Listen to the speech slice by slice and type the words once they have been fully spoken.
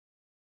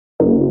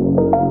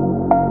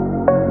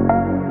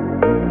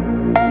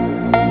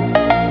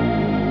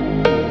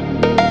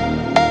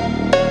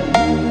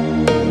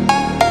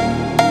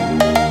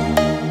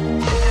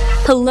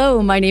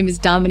Hello, my name is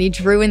Dominique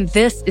Drew, and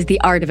this is The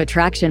Art of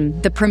Attraction,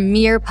 the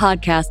premier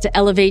podcast to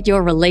elevate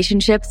your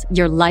relationships,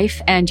 your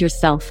life, and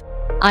yourself.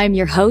 I'm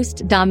your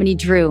host, Dominique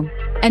Drew,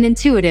 an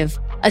intuitive,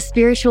 a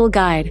spiritual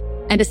guide,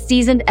 and a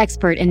seasoned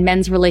expert in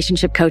men's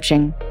relationship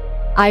coaching.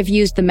 I've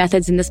used the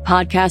methods in this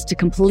podcast to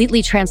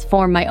completely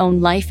transform my own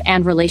life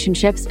and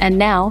relationships, and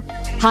now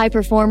high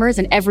performers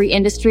in every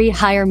industry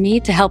hire me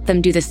to help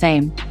them do the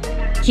same.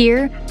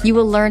 Here, you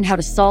will learn how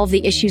to solve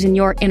the issues in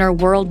your inner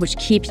world which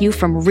keep you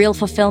from real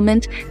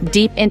fulfillment,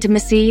 deep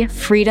intimacy,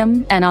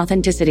 freedom, and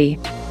authenticity.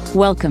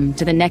 Welcome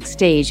to the next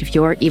stage of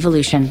your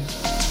evolution.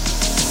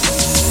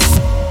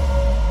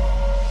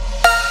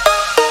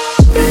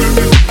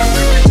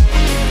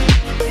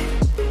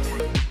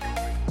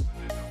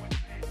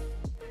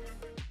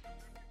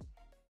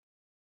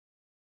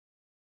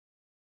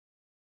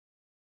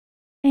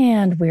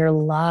 And we're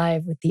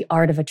live with The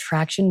Art of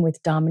Attraction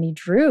with Dominique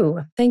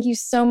Drew. Thank you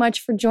so much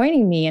for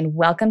joining me and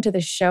welcome to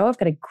the show. I've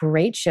got a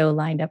great show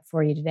lined up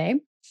for you today.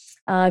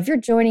 If you're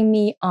joining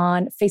me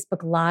on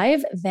Facebook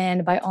Live,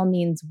 then by all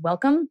means,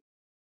 welcome.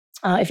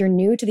 If you're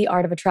new to the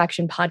Art of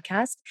Attraction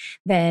podcast,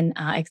 then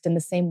I extend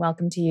the same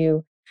welcome to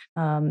you.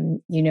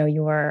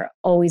 You are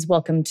always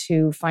welcome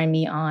to find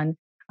me on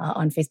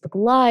Facebook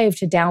Live,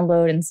 to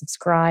download and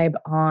subscribe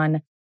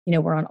on.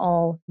 We're on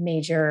all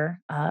major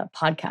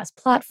podcast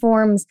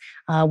platforms.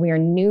 We are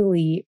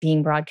newly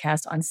being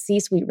broadcast on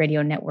C-Suite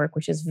Radio Network,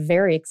 which is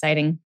very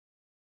exciting.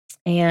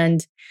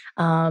 And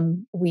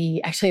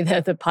we actually,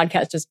 the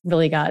podcast just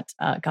really got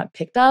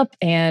picked up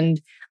and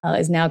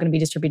is now going to be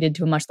distributed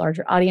to a much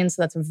larger audience.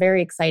 So that's a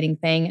very exciting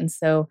thing. And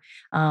so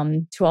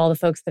to all the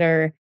folks that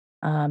are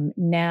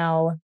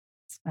now,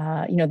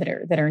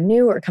 that are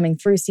new or coming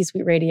through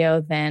C-Suite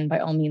Radio, then by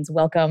all means,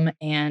 welcome.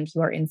 And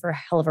you are in for a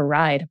hell of a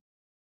ride.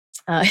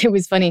 It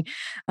was funny.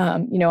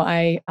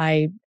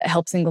 I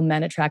help single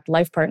men attract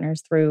life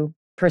partners through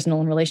personal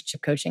and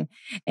relationship coaching.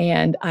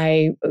 And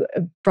I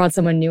brought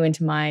someone new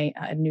into my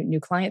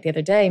new client the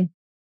other day,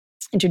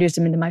 introduced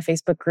him into my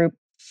Facebook group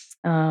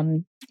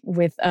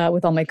with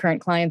all my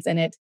current clients in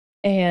it,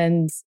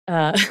 and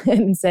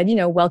said,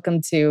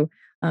 welcome to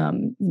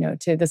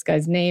to this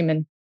guy's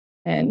name.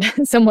 And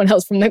someone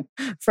else from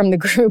the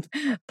group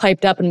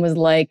piped up and was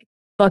like,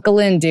 "Buckle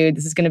in, dude.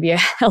 This is going to be a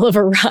hell of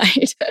a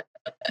ride."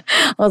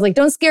 I was like,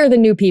 don't scare the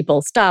new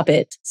people. Stop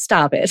it.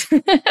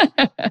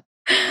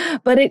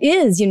 But it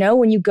is,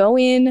 when you go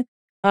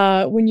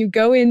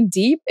in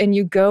deep and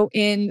you go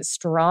in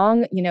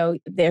strong,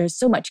 there's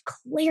so much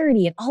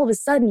clarity. And all of a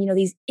sudden,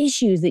 these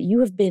issues that you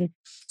have been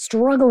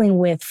struggling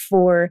with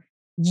for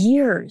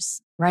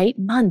years, right?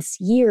 Months,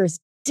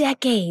 years,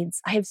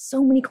 decades. I have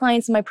so many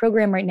clients in my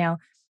program right now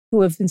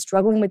who have been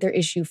struggling with their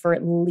issue for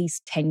at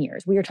least 10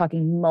 years. We are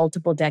talking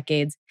multiple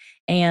decades.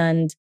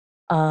 And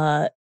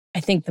I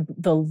think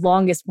the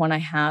longest one I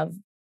have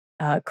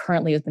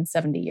currently has been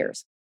 70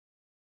 years.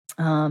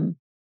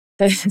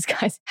 This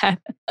guy's had.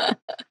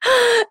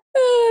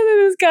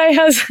 This guy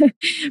has.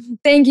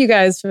 Thank you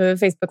guys for the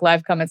Facebook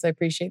Live comments. I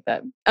appreciate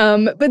that.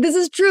 But this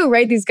is true,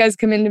 right? These guys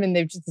come in and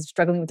they've just been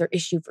struggling with their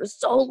issue for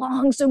so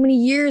long, so many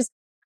years.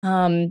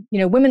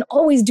 Women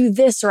always do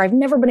this, or I've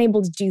never been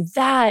able to do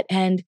that.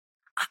 And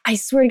I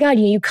swear to God,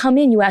 you come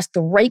in, you ask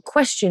the right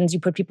questions, you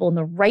put people in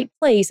the right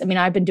place. I mean,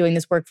 I've been doing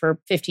this work for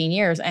 15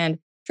 years and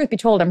truth be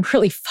told, I'm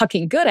really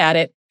fucking good at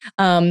it.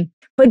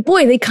 But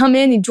boy, they come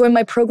in and join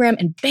my program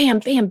and bam,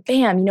 bam,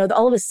 bam,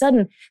 all of a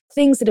sudden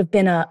things that have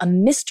been a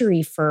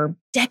mystery for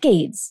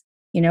decades,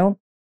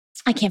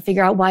 I can't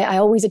figure out why I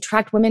always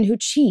attract women who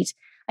cheat.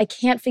 I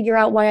can't figure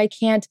out why I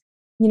can't,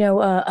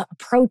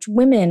 approach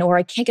women, or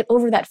I can't get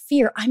over that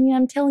fear. I mean,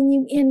 I'm telling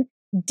you, in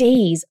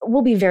days,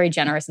 we'll be very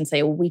generous and say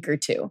a week or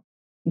two.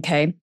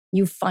 Okay.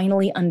 You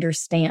finally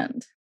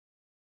understand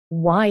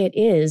why it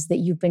is that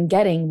you've been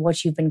getting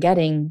what you've been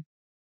getting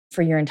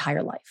for your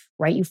entire life,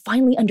 right? You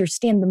finally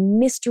understand the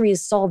mystery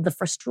is solved, the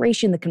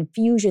frustration, the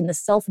confusion, the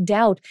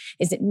self-doubt.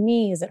 Is it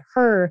me? Is it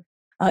her?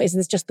 Is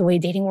this just the way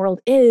dating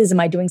world is?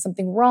 Am I doing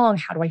something wrong?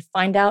 How do I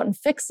find out and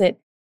fix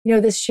it?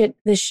 This shit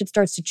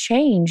starts to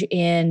change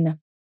in,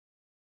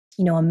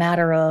 a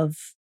matter of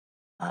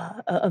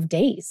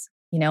days.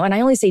 And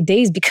I only say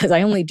days because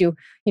I only do,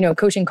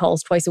 coaching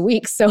calls twice a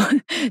week. So,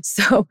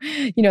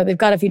 they've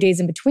got a few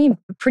days in between,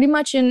 but pretty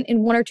much in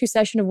one or two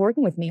sessions of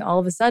working with me, all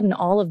of a sudden,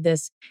 all of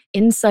this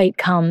insight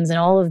comes and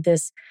all of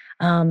this,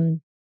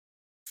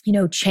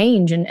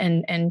 change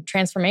and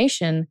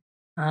transformation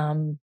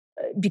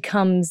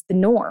becomes the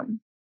norm,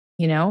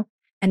 and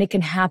it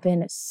can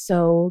happen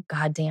so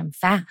goddamn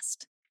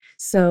fast.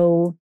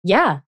 So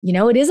yeah,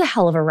 it is a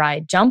hell of a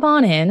ride. Jump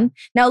on in.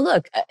 Now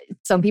look,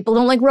 some people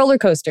don't like roller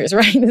coasters,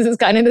 right? This is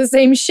kind of the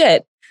same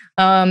shit.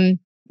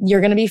 You're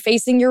going to be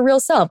facing your real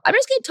self. I'm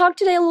just going to talk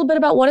today a little bit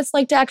about what it's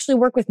like to actually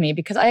work with me,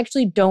 because I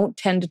actually don't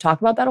tend to talk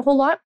about that a whole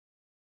lot.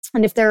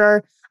 And if there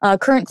are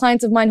current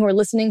clients of mine who are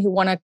listening who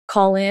want to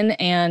call in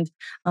and,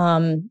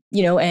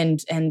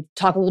 and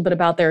talk a little bit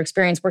about their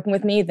experience working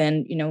with me,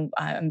 then,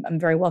 I'm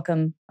very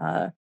welcome.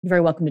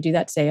 Very welcome to do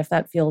that today if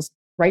that feels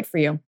right for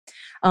you.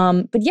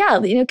 But yeah,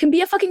 it can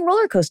be a fucking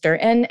roller coaster.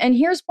 And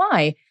here's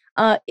why.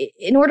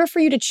 In order for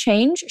you to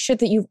change shit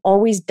that you've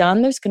always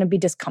done, there's going to be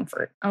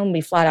discomfort. I'm going to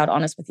be flat out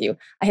honest with you.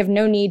 I have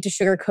no need to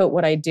sugarcoat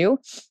what I do.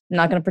 I'm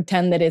not going to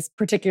pretend that it's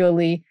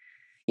particularly,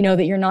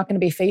 that you're not going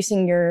to be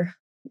facing your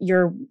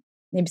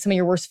maybe some of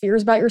your worst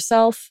fears about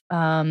yourself,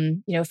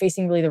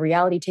 facing really the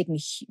reality, taking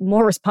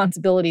more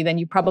responsibility than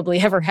you probably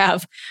ever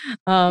have.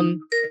 All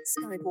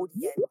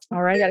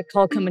right, I got a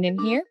call coming in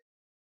here.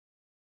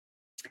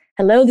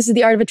 Hello, this is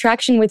The Art of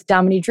Attraction with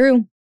Dominique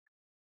Drew.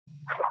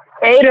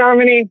 Hey,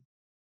 Dominique.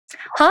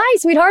 Hi,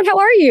 sweetheart. How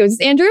are you? Is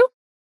this Andrew?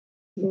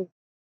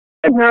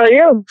 How are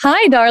you?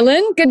 Hi,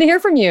 darling. Good to hear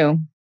from you.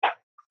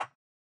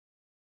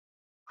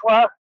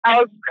 Well, I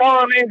was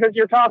calling in because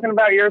you're talking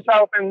about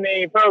yourself in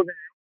the program.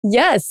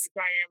 Yes.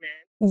 Which I am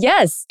in.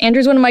 Yes.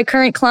 Andrew's one of my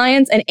current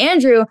clients. And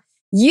Andrew,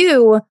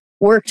 you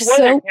worked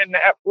so... And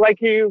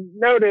like you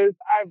noticed,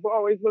 I've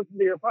always listened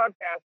to your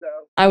podcast,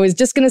 though. I was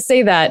just going to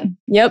say that.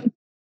 Yep.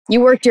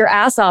 You worked your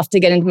ass off to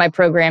get into my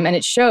program, and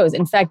it shows.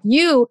 In fact,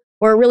 you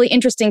were a really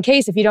interesting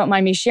case, if you don't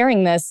mind me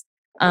sharing this.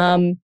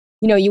 You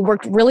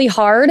worked really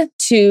hard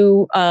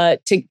to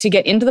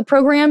get into the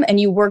program, and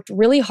you worked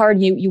really hard.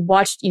 You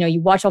watched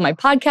all my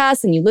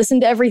podcasts, and you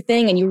listened to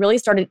everything, and you really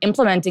started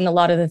implementing a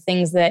lot of the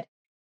things that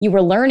you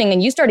were learning,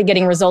 and you started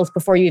getting results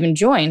before you even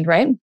joined,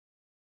 right?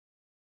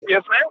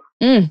 Yes,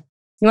 ma'am.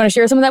 You want to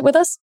share some of that with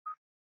us?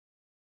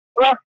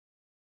 Well,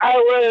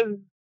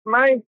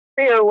 my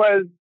fear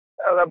was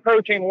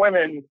approaching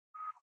women.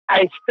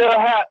 I still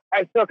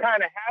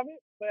kind of have it,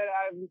 but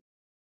I'm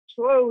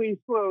slowly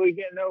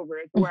getting over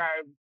it to where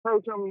I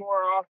approach them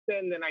more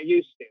often than I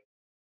used to.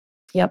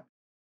 Yep.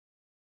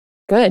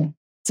 Good.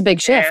 It's a big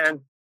shift.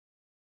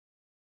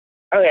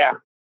 Oh yeah.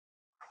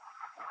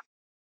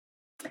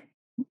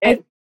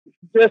 It's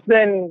just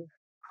been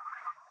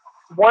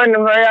one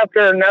right after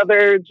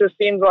another. It just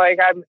seems like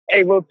I'm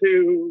able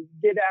to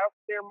get out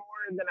there more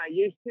than I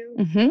used to.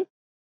 Mm-hmm.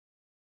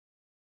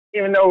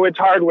 Even though it's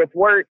hard with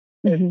work,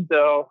 it's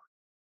still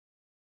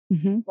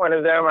one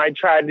of them. I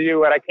try to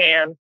do what I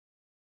can.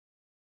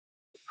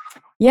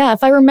 Yeah,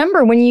 if I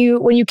remember when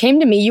you came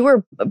to me, you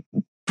were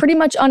pretty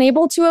much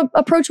unable to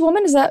approach a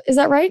woman. Is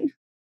that right? I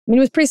mean, it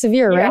was pretty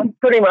severe, right? Yeah,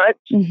 pretty much.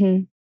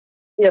 Mm-hmm.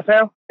 Yes,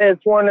 ma'am.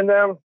 It's one of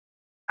them.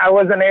 I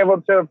wasn't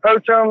able to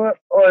approach them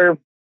or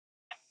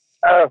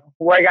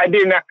like I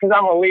do now because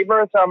I'm a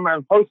Libra, so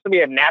I'm supposed to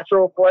be a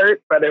natural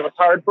flirt, but it was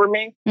hard for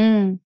me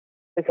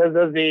because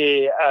of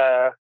the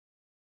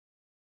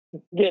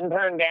getting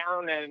turned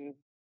down and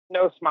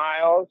no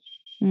smiles.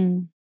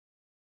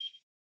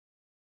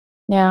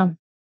 Yeah.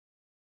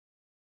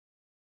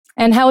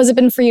 And how has it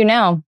been for you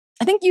now?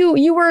 I think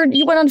you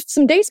went on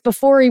some dates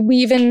before we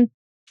even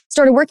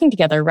started working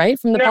together, right?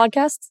 From the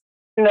podcasts?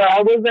 No,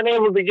 I wasn't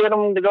able to get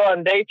them to go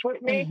on dates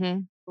with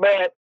me,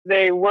 but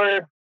they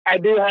are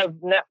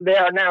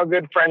now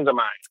good friends of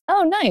mine.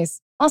 Oh,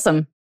 nice.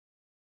 Awesome.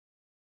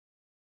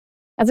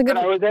 That's a good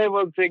But I was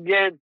able to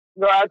go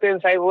out there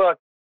and say, look,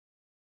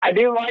 I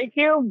do like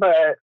you,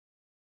 but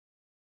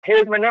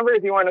here's my number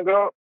if you want to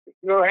go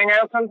hang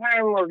out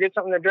sometime or get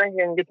something to drink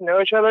and get to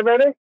know each other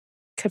better.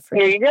 Good for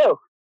you. Here you go.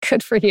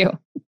 Good for you.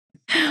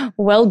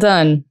 Well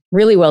done.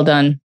 Really well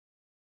done.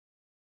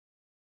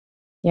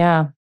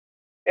 Yeah.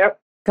 Yep.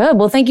 Good.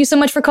 Well, thank you so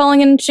much for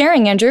calling and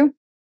sharing, Andrew.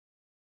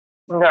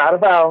 Not a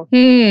problem.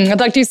 I'll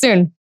talk to you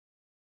soon.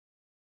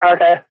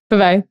 Okay.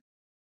 Bye-bye.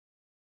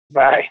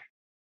 Bye.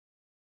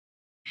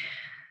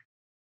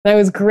 That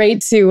was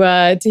great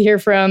to hear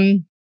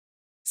from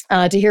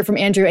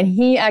Andrew, and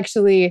he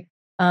actually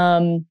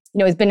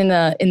has been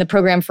in the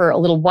program for a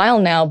little while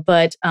now,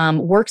 but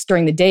works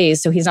during the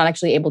days, so he's not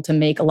actually able to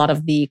make a lot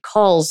of the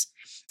calls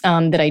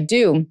that I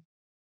do.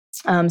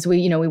 So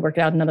we work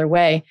it out another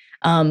way.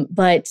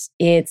 But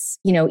it's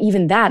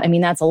even that. I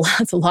mean, that's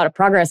a lot of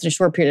progress in a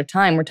short period of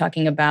time. We're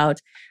talking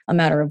about a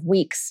matter of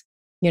weeks.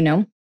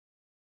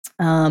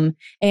 And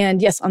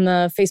yes, on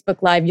the Facebook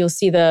Live, you'll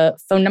see the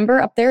phone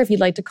number up there if you'd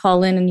like to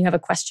call in and you have a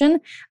question.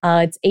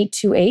 It's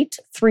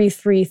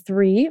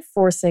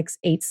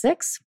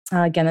 828-333-4686.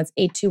 Again, that's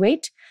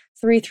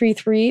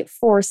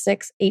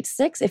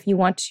 828-333-4686. If you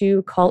want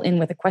to call in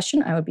with a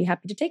question, I would be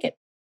happy to take it.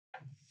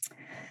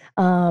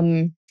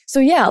 So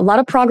yeah, a lot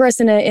of progress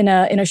in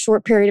a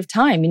short period of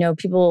time.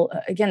 People,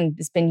 again,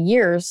 it's been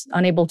years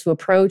unable to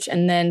approach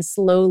and then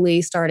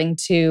slowly starting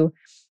to,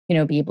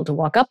 be able to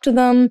walk up to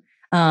them.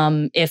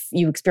 If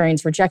you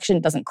experience rejection,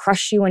 it doesn't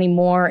crush you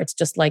anymore. It's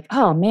just like,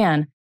 oh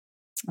man,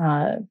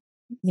 how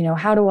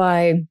do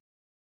I,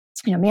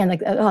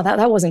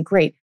 that wasn't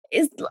great.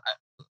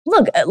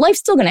 Look, life's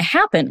still going to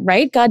happen,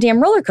 right?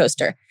 Goddamn roller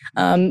coaster.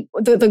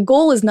 The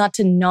goal is not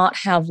to not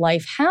have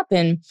life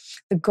happen.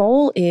 The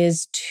goal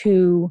is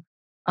to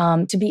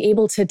be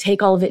able to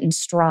take all of it in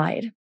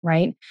stride,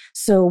 right?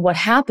 So what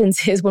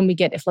happens is when we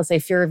get, if let's say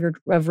fear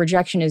of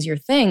rejection is your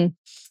thing,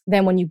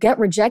 then when you get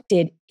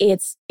rejected,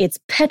 it's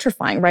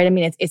petrifying, right? I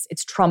mean,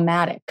 it's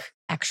traumatic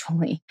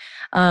actually,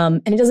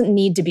 and it doesn't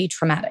need to be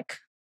traumatic.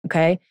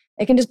 Okay,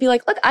 it can just be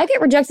like, look, I get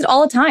rejected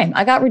all the time.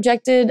 I got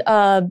rejected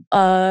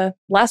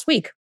last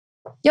week.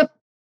 Yep,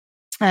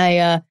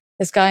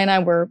 this guy and I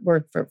were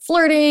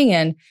flirting,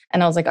 and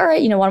I was like, all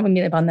right, why don't we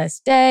meet up on this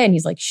day? And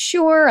he's like,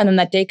 sure. And then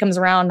that day comes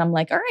around, and I'm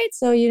like, all right,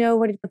 so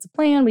what's the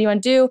plan? What do you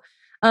want to do?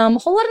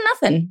 Whole lot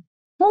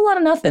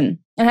of nothing.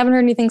 And I haven't heard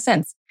anything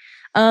since.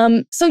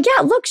 So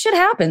yeah, look, shit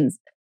happens.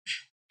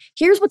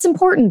 Here's what's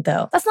important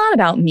though. That's not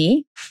about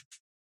me.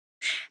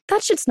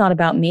 That shit's not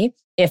about me.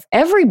 If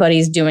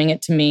everybody's doing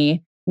it to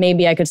me,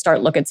 maybe I could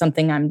start look at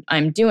something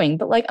I'm doing.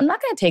 But like, I'm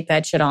not going to take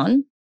that shit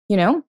on.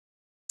 I'm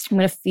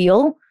going to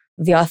feel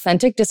the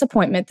authentic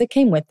disappointment that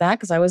came with that,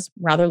 because I was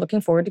rather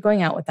looking forward to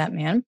going out with that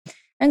man.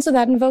 And so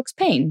that invokes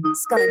pain.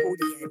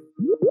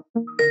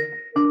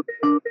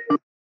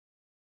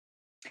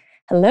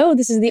 Hello,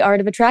 this is The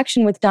Art of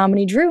Attraction with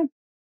Dominique Drew.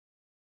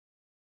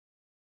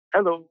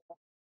 Hello.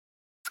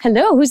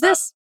 Hello, who's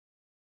this?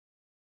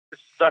 This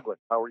is Douglas.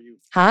 How are you?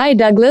 Hi,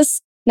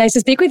 Douglas. Nice to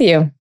speak with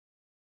you.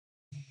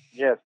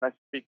 Yes, nice to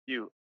speak to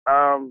you.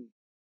 I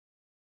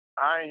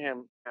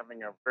am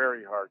having a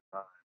very hard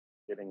time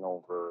getting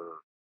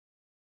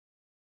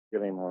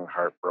my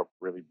heart broke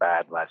really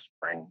bad last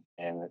spring,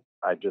 and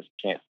I just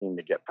can't seem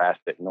to get past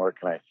it, nor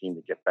can I seem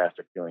to get past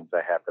the feelings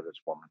I have for this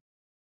woman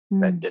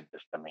that did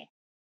this to me.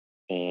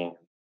 And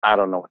I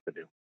don't know what to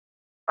do.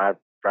 I've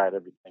tried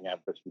everything. I've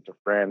listened to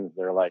friends.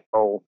 They're like,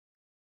 oh,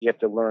 you have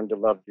to learn to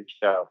love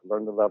yourself,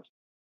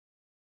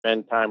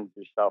 spend time with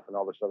yourself, and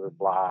all this other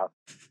blah.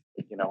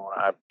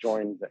 I've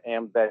joined the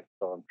AMVET,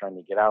 so I'm trying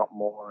to get out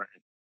more.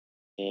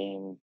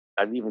 And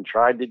I've even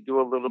tried to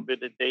do a little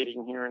bit of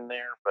dating here and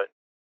there, but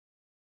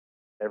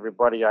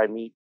everybody I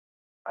meet,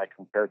 I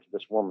compare to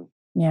this woman.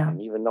 Yeah.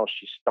 And even though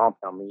she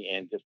stomped on me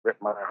and just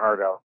ripped my heart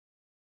out,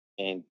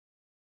 and,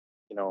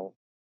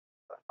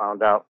 I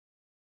found out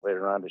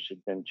later on that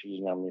she'd been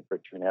cheating on me for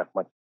 2.5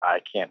 months, I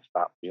can't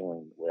stop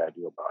feeling the way I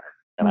do about her.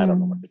 And I don't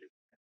know what to do.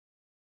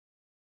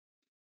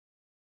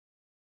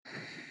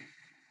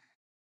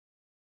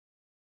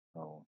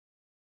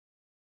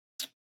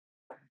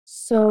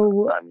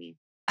 So,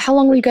 how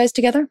long were you guys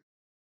together?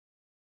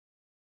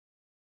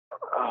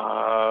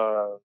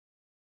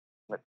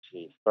 Let's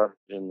see. Started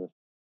in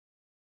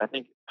I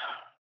think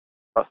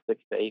about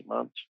 6 to 8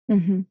 months.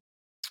 Mm-hmm.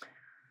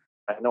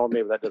 I know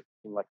maybe that doesn't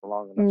seem like a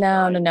long enough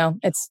time. No.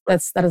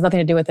 That has nothing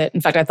to do with it.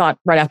 In fact, I thought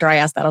right after I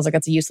asked that, I was like,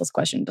 that's a useless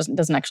question. It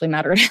doesn't actually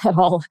matter at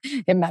all.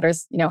 It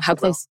matters, how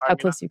close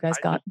you guys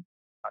got.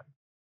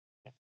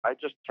 I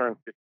just turned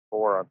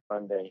 54 on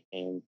Sunday,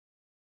 and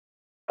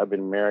I've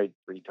been married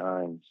 3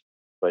 times.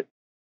 But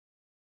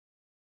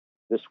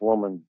this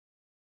woman,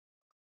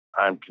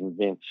 I'm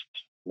convinced,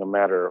 no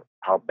matter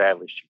how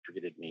badly she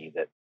treated me,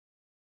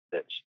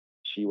 that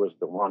she was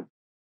the one.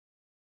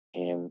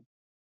 And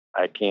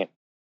I can't,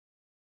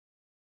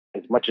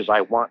 as much as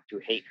I want to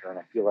hate her, and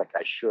I feel like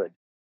I should,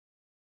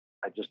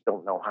 I just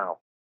don't know how.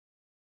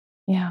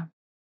 Yeah.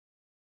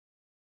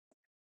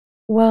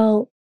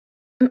 Well,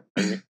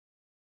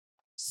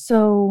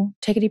 so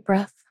take a deep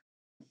breath.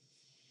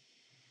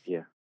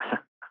 Yeah.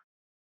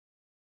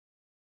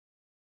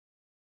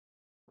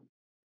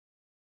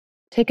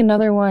 Take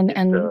another one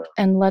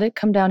and let it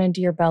come down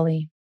into your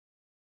belly.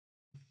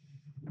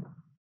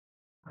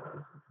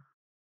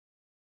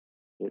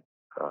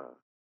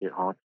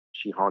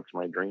 She haunts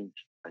my dreams.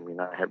 I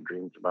have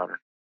dreams about her.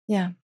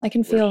 Yeah, I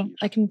can feel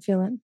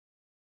it.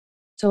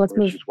 So let's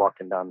move. She's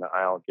walking down the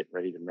aisle, getting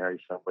ready to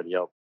marry somebody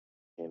else.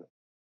 And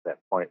that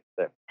point,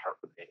 that part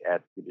where they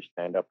ask you to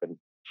stand up and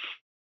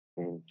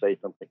say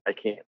something, I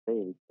can't say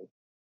anything.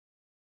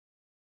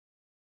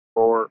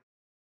 Or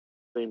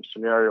same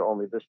scenario,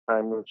 only this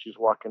time when she's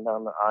walking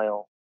down the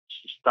aisle,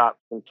 she stops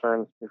and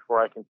turns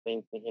before I can say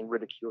anything and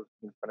ridicules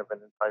me in front of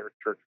an entire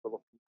church full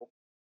of people.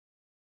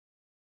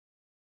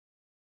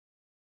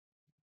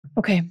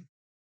 Okay.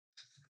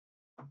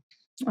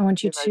 I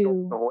want you to. I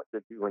don't know what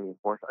to do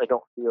anymore. I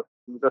don't feel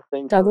the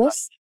things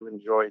Douglas? that I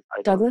enjoy.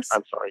 Douglas?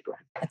 I'm sorry, go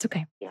ahead. That's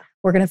okay. Yeah.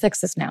 We're going to fix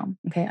this now.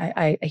 Okay.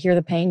 I hear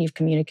the pain. You've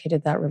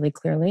communicated that really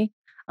clearly.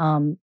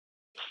 The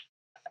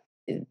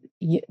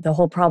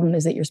whole problem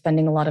is that you're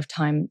spending a lot of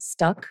time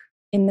stuck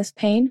in this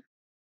pain,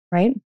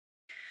 right?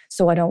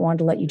 So I don't want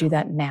to let you do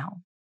that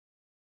now.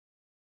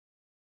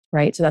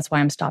 Right? So that's why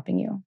I'm stopping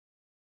you.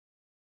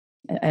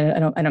 I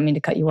don't mean to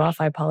cut you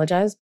off. I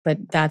apologize, but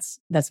that's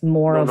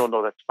more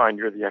No, that's fine.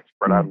 You're the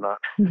expert. Mm-hmm. I'm not.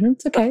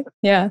 It's okay.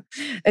 Yeah.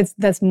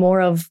 That's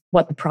more of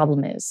what the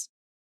problem is.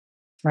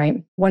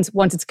 Right? Once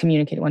it's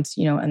communicated,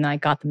 and I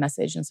got the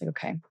message, and it's like,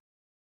 okay.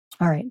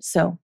 All right.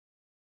 So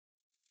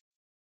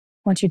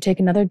I want you to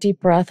take another deep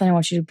breath, and I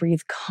want you to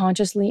breathe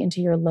consciously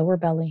into your lower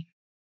belly.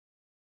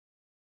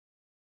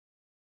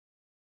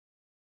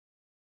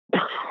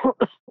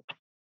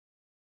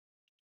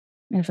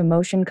 And if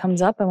emotion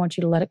comes up, I want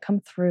you to let it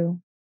come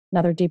through.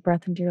 Another deep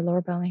breath into your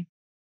lower belly.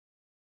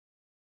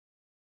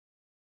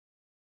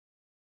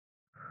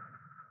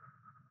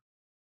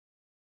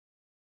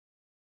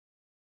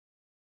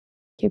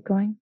 Keep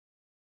going.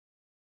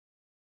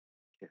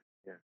 Yeah,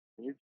 yeah.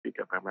 Can you speak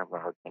up? I'm having a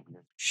hard time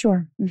hearing.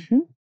 Sure.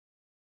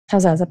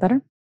 How's that? Is that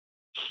better?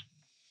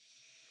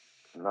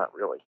 Not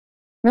really.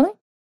 Really?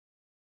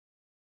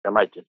 I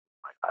might just,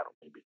 I don't,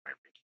 maybe it's my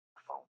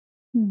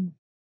phone.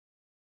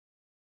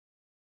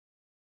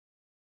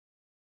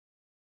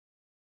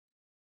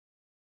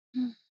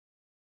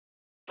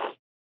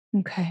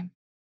 Okay.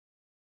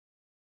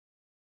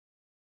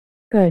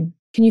 Good.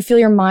 Can you feel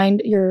your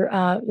mind, your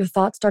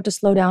thoughts start to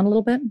slow down a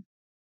little bit?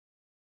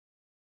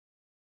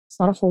 It's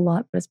not a whole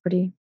lot, but it's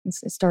pretty.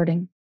 It's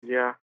starting.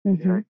 Yeah,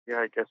 Mhm. yeah,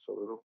 I guess a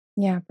little.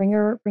 Yeah. Bring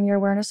your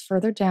awareness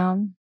further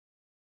down.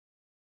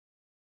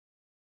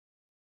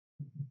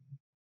 I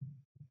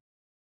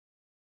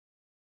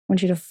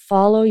want you to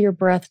follow your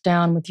breath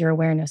down with your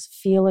awareness.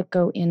 Feel it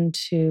go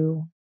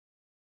into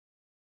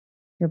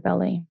your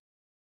belly.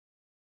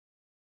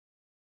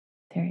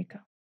 There you go.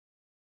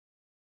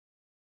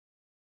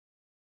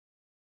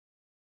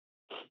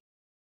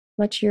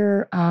 Let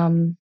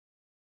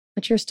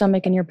your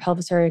stomach and your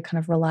pelvis area kind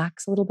of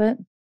relax a little bit.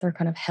 They're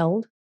kind of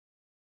held.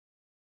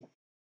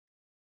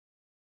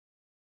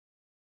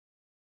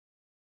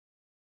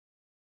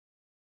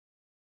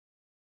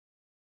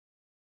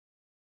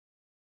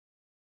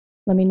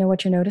 Let me know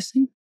what you're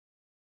noticing.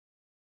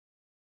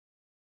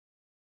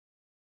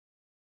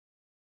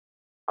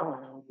 I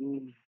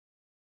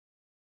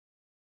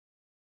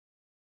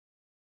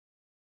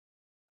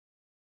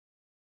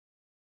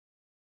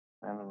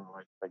don't know.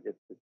 I guess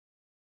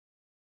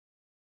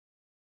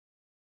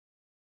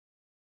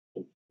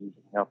it's easing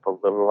up a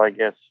little. I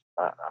guess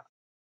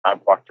I've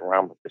walked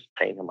around with this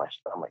pain in my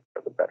stomach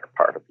for the better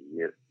part of a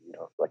year.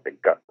 It's like a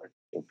gut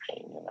wrenching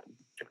pain, and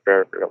it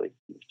very rarely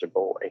seems to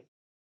go away.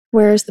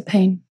 Where is the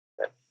pain?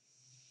 That's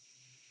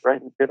right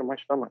in the pit of my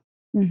stomach.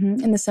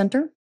 In the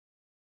center?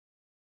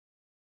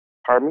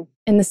 Pardon me?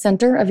 In the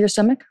center of your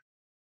stomach?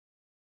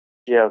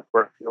 Yeah,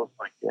 where it feels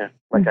like,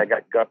 like I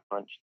got gut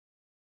punched.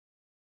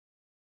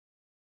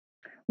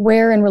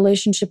 Where in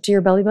relationship to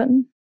your belly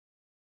button?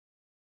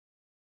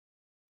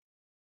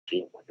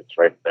 Seems like it's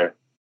right there.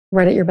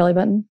 Right at your belly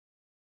button?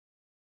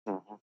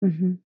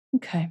 Mm-hmm.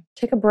 Okay.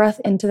 Take a breath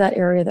into that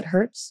area that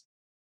hurts.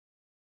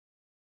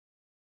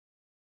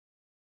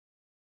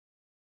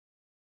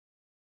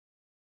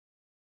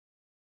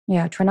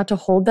 Yeah, try not to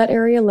hold that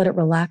area. Let it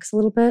relax a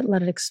little bit.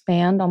 Let it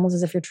expand, almost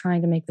as if you're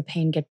trying to make the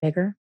pain get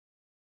bigger.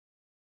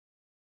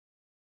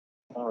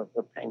 Oh,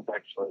 the pain's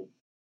actually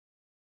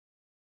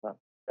not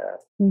bad.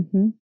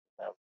 No.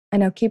 I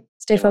know.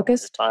 Stay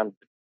focused.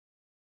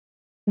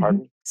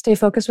 Pardon? Stay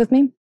focused with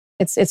me.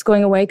 It's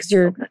going away because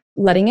you're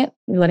letting it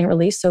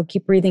release. So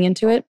keep breathing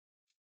into it.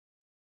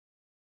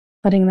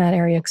 Letting that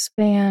area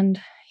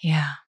expand.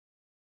 Yeah.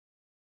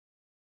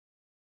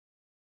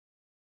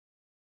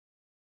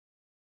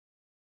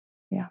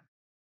 Yeah.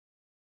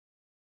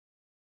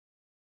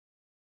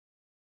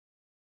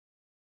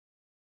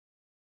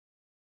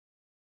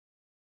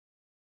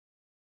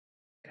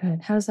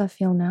 Good. How does that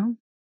feel now?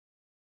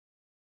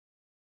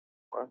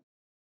 What?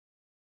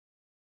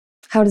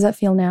 How does that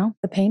feel now?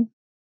 The pain?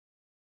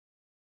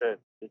 Good.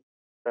 It's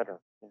better.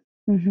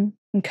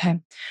 Okay.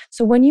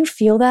 So when you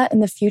feel that in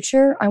the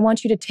future, I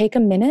want you to take a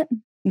minute,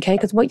 okay?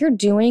 Because what you're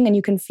doing,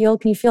 and can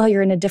you feel how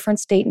you're in a different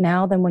state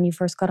now than when you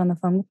first got on the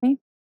phone with me?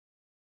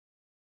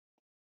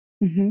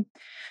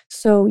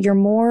 So you're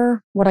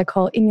more what I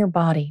call in your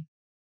body,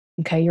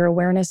 okay? Your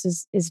awareness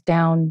is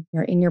down,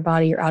 you're in your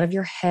body, you're out of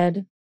your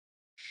head.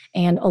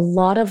 And a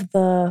lot of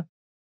the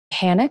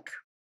panic,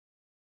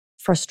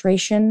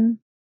 frustration,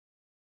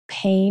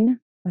 pain,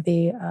 or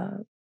the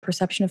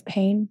perception of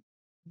pain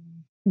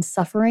and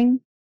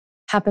suffering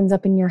happens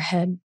up in your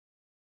head.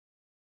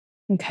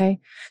 Okay.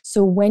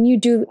 So when you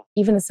do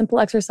even a simple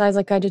exercise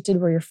like I just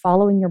did, where you're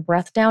following your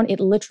breath down, it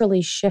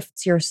literally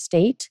shifts your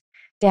state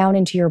down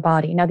into your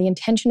body. Now, the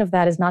intention of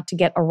that is not to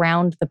get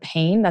around the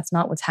pain. That's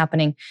not what's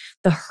happening.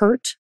 The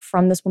hurt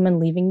from this woman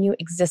leaving you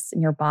exists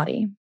in your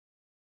body.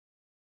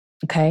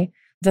 Okay.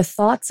 The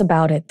thoughts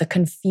about it, the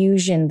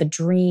confusion, the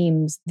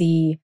dreams,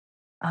 the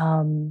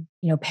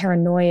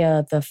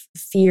paranoia, the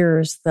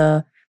fears,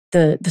 the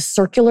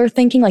circular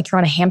thinking, like you're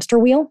on a hamster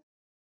wheel,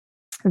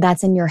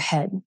 that's in your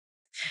head.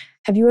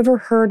 Have you ever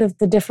heard of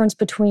the difference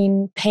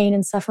between pain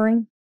and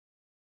suffering?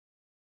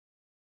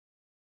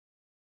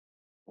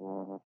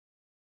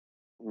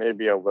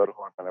 Maybe a little.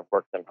 I mean, I've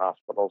worked in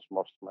hospitals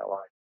most of my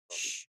life.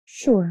 So,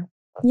 sure.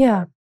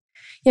 Yeah.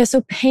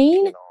 So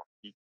pain.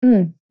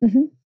 Pain's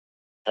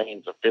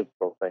a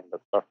physical thing,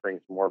 but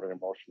suffering's more of an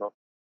emotional.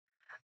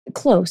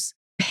 Close.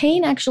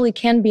 Pain actually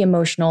can be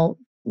emotional,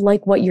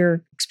 like what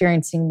you're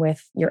experiencing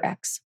with your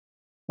ex,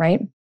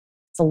 right?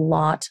 It's a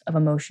lot of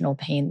emotional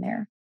pain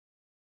there.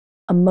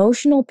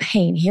 Emotional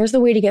pain. Here's the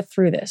way to get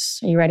through this.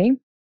 Are you ready?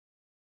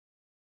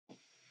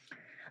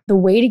 The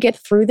way to get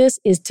through this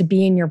is to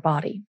be in your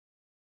body,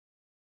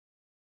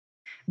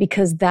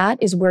 because that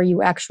is where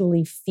you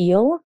actually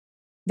feel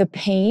the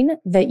pain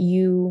that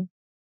you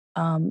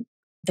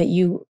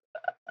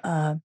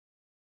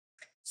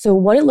so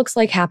what it looks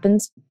like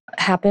happened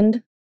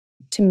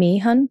to me,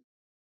 hun,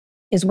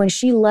 is when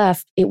she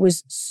left, it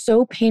was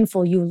so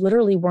painful. You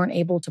literally weren't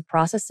able to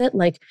process it.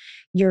 Like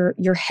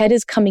your head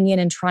is coming in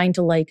and trying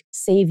to like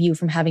save you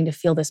from having to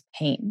feel this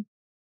pain.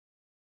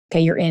 Okay,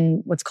 you're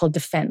in what's called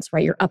defense,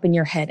 right? You're up in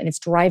your head and it's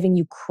driving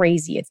you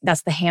crazy.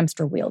 That's the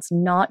hamster wheel. It's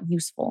not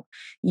useful.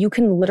 You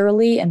can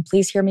literally, and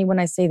please hear me when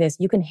I say this,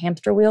 you can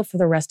hamster wheel for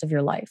the rest of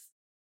your life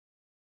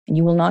and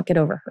you will not get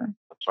over her.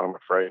 That's what I'm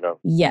afraid of.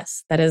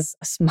 Yes, that is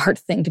a smart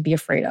thing to be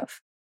afraid of.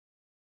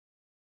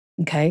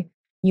 Okay,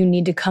 you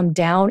need to come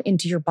down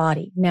into your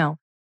body. Now,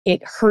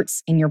 it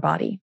hurts in your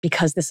body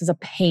because this is a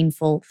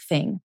painful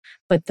thing,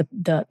 but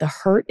the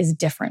hurt is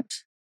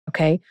different.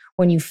 Okay.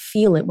 When you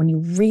feel it, when you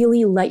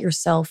really let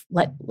yourself,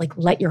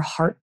 let your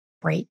heart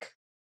break,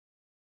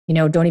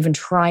 don't even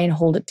try and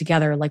hold it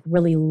together, like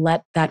really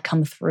let that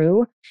come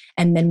through.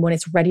 And then when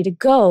it's ready to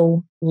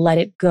go, let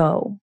it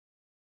go.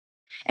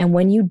 And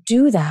when you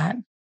do that,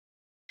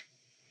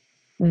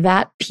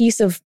 that piece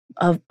of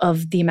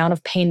the amount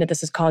of pain that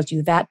this has caused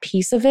you, that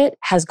piece of it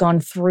has gone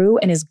through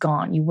and is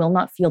gone. You will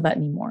not feel that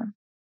anymore.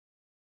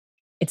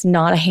 It's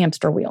not a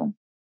hamster wheel.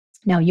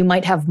 Now, you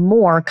might have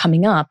more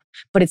coming up,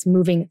 but it's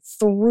moving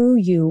through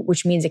you,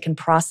 which means it can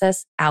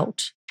process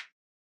out.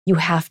 You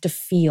have to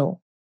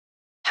feel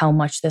how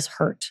much this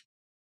hurt,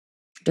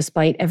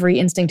 despite every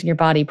instinct in your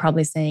body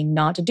probably saying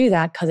not to do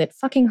that because it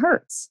fucking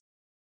hurts,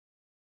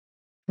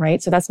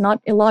 right? So that's not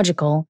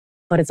illogical,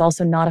 but it's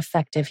also not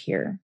effective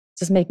here.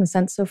 Is this making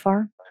sense so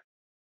far?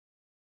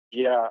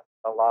 Yeah,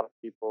 a lot of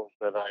people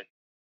that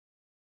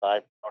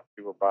I've talked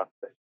to about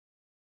this,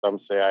 some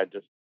say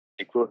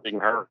including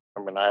her.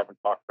 I mean, I haven't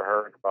talked to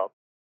her in about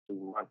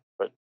 2 months,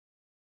 but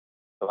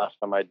the last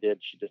time I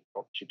did, she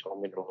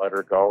told me to let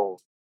her go,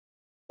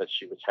 that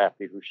she was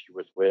happy who she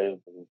was with,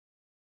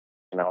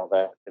 and all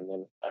that. And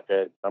then I've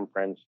had some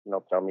friends,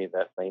 tell me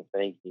that same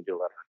thing. You need to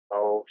let her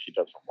go. She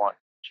doesn't want.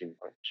 She's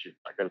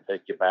not going to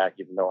take you back,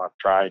 even though I've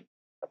tried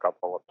a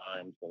couple of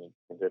times and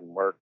it didn't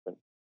work.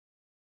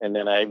 And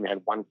then I even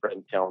had one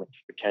friend tell me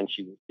to pretend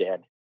she was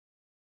dead.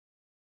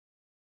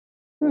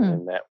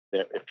 And that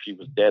if she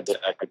was dead, that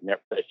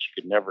she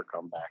could never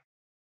come back.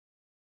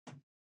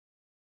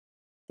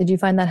 Did you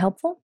find that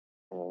helpful?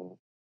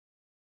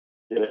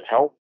 Did it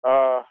help?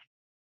 I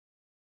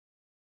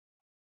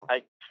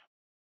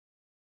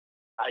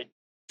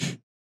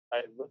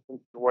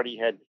listened to what he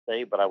had to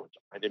say, but I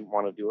didn't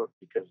want to do it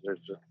because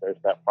there's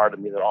that part of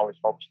me that always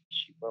hopes that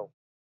she will.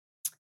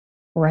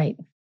 Right.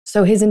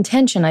 So his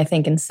intention, I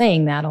think, in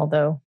saying that,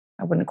 although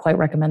I wouldn't quite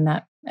recommend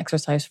that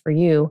exercise for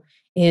you,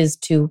 is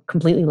to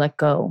completely let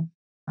go,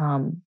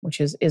 which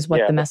is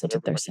what the message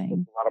that they're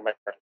saying. A lot of my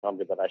friends tell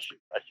me that I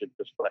should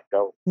just let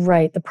go.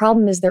 Right. The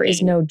problem is there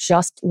is no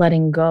just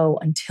letting go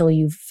until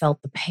you've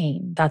felt the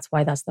pain. That's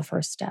why that's the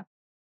first step.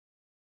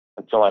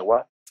 Until I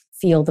what?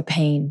 Feel the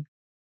pain.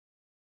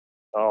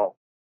 Oh,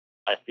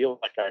 I feel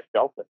like I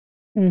felt it.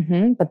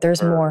 But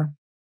there's more.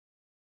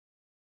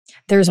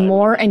 There's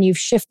more, and you've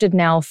shifted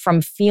now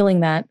from feeling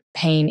that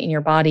pain in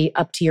your body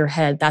up to your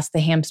head. That's the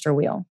hamster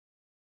wheel.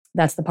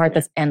 That's the part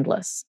that's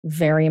endless.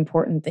 Very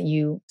important that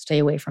you stay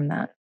away from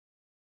that.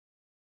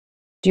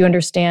 Do you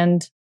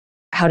understand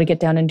how to get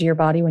down into your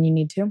body when you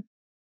need to?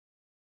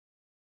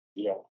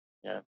 Yeah.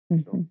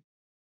 Mm-hmm.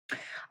 I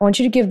want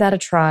you to give that a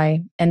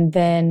try. And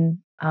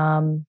then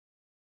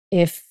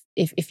if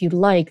you'd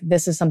like,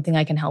 this is something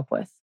I can help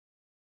with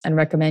and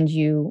recommend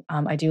you.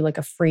 I do like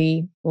a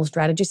free little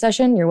strategy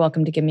session. You're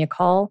welcome to give me a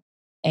call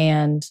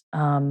and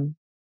I'll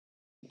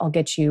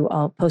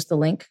post the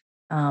link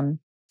to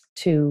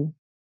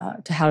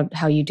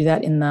how you do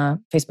that in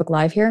the Facebook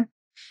Live here.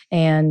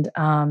 And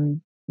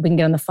we can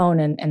get on the phone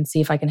and see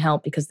if I can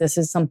help, because this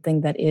is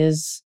something that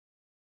is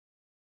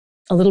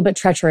a little bit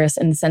treacherous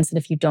in the sense that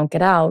if you don't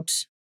get out,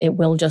 it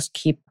will just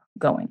keep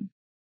going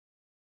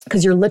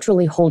because you're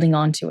literally holding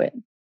on to it.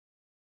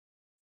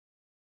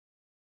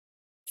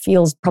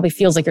 Probably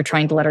feels like you're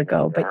trying to let her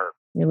go, but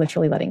you're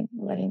literally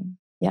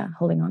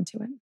holding on to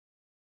it.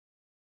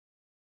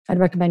 I'd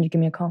recommend you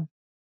give me a call.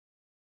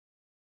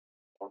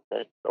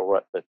 Okay. So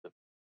what?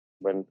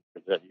 When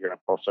is that you're going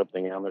to post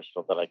something on there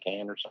so that I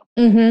can or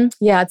something?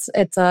 Yeah, it's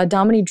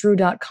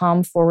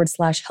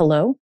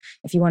dominiedrew.com/hello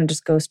if you want to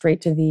just go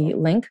straight to the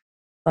link,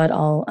 but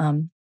I'll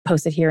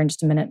post it here in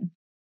just a minute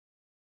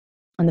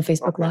on the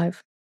Facebook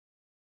Live.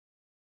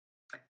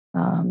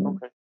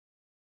 Okay.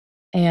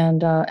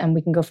 And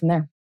we can go from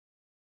there.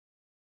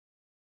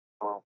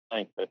 Well,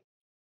 thanks. It's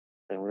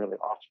been really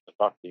awesome to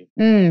talk to you.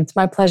 It's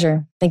my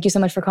pleasure. Thank you so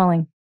much for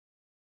calling.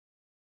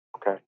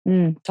 Okay.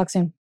 Talk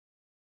soon.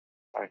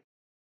 Bye.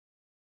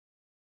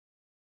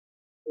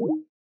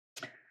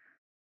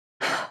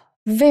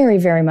 Very,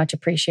 very much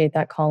appreciate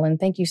that call in.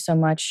 Thank you so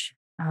much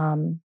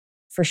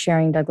for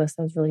sharing, Douglas.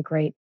 That was really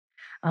great.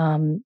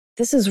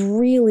 This is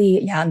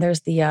really, and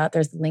there's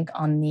the link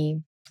on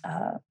the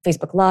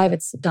Facebook Live.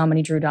 It's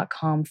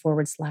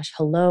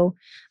dominiedrew.com/hello.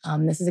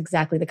 This is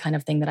exactly the kind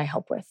of thing that I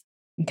help with.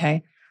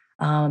 Okay.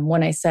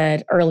 When I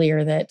said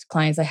earlier that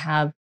clients I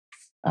have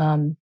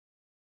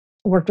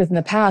worked with in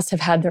the past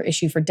have had their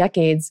issue for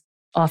decades,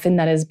 often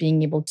that is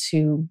being able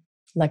to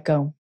let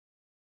go.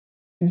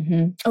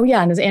 Oh,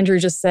 yeah. And as Andrew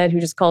just said, who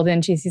just called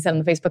in, he said on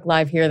the Facebook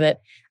Live here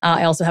that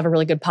I also have a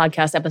really good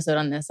podcast episode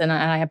on this. And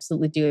I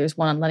absolutely do. There's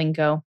one on letting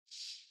go.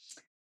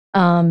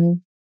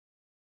 And,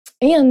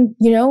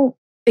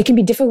 it can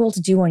be difficult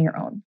to do on your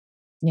own.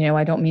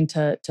 I don't mean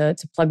to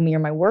plug me or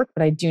my work,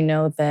 but I do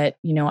know that,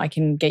 I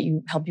can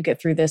help you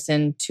get through this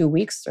in 2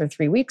 weeks or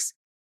 3 weeks,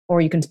 or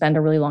you can spend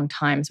a really long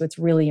time. So it's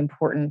really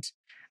important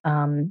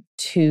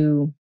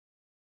to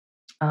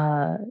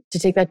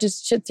take that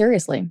just shit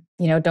seriously.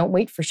 Don't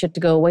wait for shit to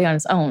go away on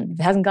its own. If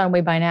it hasn't gone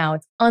away by now,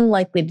 it's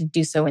unlikely to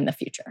do so in the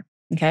future.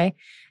 Okay.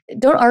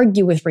 Don't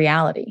argue with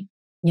reality.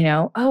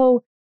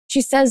 Oh, she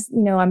says,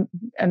 I'm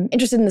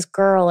interested in this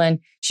girl and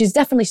she's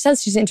definitely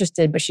says she's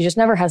interested, but she just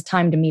never has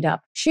time to meet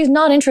up. She's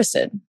not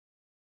interested.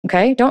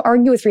 Okay. Don't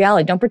argue with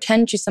reality. Don't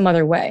pretend she's some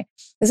other way.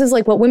 This is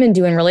like what women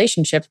do in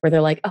relationships where they're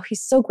like, oh,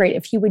 he's so great.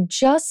 If he would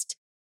just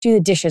do the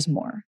dishes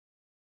more.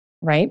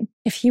 Right?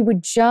 If he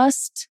would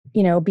just,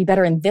 be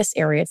better in this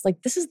area, it's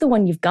like, this is the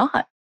one you've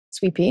got,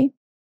 sweet pea.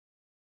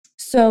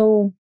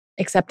 So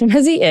accept him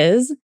as he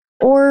is,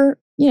 or,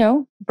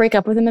 break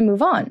up with him and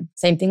move on.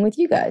 Same thing with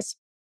you guys.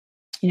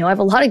 I have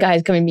a lot of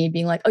guys coming to me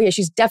being like, oh yeah,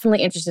 she's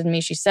definitely interested in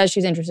me. She says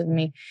she's interested in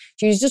me.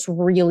 She's just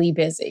really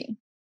busy.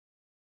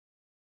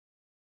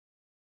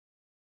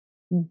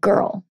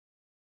 Girl,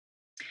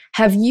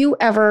 have you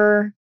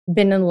ever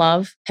been in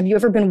love? Have you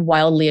ever been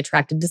wildly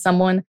attracted to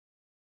someone?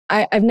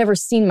 I've never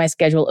seen my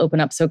schedule open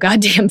up so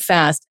goddamn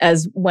fast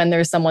as when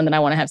there's someone that I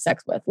want to have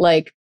sex with.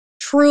 Like,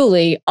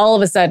 truly, all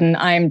of a sudden,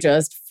 I'm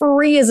just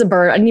free as a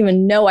bird. I didn't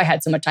even know I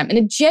had so much time. And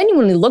it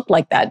genuinely looked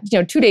like that.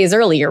 2 days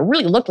earlier,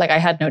 really looked like I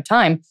had no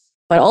time.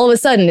 But all of a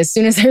sudden, as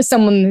soon as there's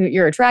someone who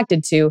you're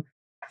attracted to,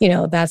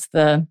 that's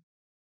the,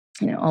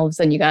 all of a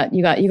sudden you got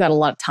a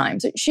lot of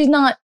time. So she's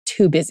not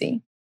too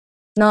busy,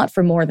 not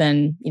for more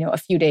than, a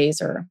few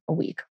days or a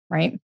week,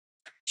 right?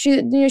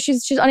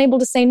 She's unable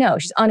to say no.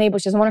 She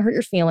doesn't want to hurt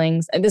your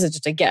feelings. And this is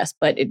just a guess,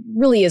 but it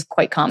really is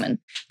quite common.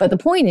 But the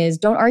point is,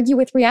 don't argue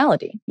with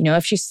reality.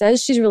 If she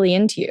says she's really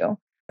into you,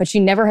 but she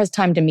never has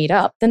time to meet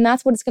up, then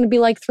that's what it's going to be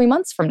like 3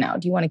 months from now.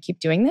 Do you want to keep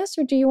doing this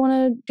or do you want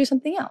to do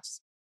something else?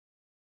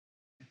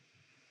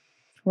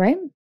 Right?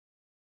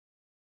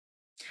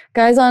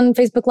 Guys on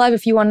Facebook Live,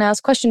 if you want to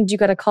ask questions, you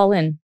got to call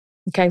in.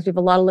 Okay, we have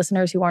a lot of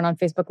listeners who aren't on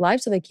Facebook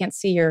Live, so they can't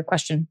see your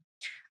question.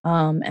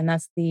 And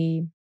that's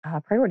the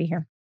priority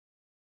here.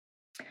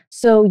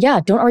 So yeah,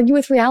 don't argue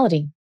with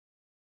reality.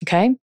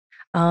 Okay.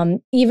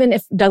 Even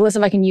if Douglas,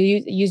 if I can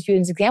use you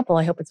as an example,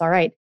 I hope it's all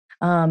right.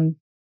 A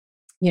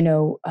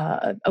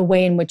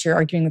way in which you're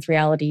arguing with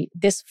reality.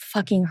 This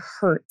fucking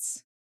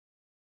hurts.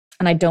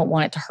 And I don't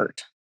want it to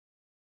hurt.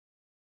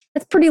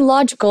 That's pretty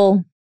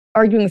logical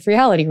arguing with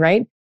reality,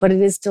 right? But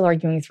it is still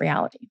arguing with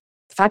reality.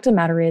 The fact of the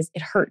matter is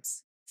it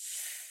hurts.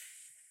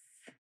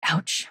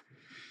 Ouch.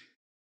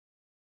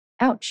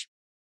 Ouch.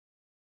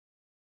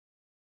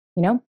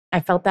 I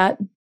felt that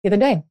the other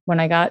day when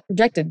I got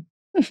rejected.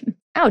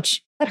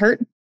 Ouch, that hurt.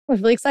 I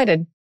was really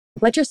excited.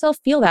 Let yourself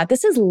feel that.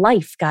 This is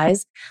life,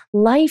 guys.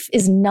 Life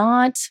is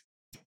it's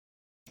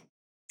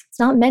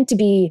not meant to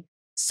be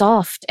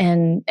soft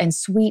and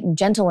sweet and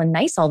gentle and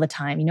nice all the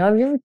time. Have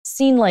you ever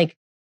seen like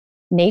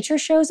nature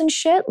shows and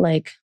shit?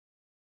 Like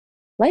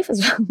life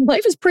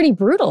is pretty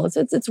brutal.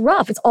 It's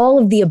rough. It's all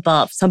of the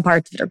above. Some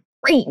parts that are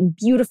great and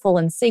beautiful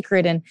and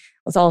sacred, and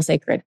it's all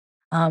sacred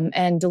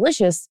and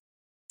delicious.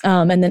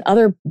 And then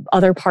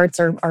other parts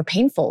are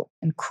painful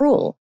and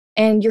cruel.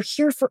 And you're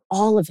here for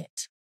all of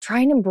it. Try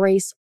and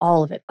embrace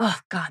all of it. Oh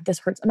God, this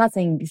hurts. I'm not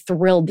saying be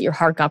thrilled that your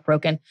heart got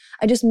broken.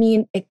 I just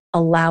mean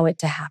allow it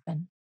to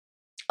happen.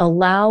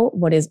 Allow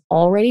what is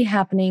already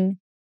happening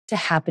to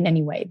happen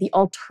anyway. The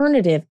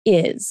alternative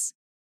is,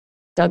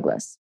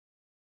 Douglas,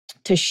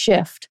 to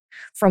shift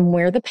from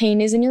where the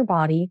pain is in your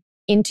body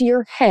into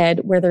your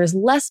head where there's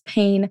less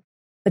pain,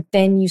 but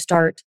then you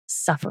start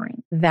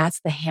suffering.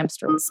 That's the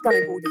hamster wheel.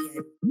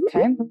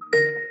 Okay.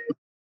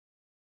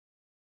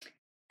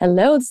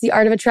 Hello, it's The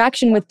Art of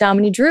Attraction with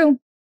Dominique Drew.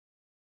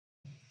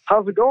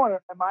 How's it going?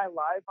 Am I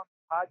live on the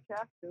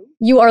podcast too?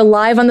 You are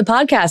live on the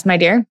podcast, my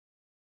dear.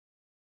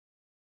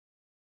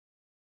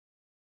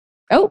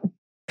 Oh,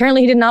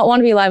 apparently he did not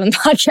want to be live on the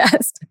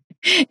podcast.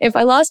 If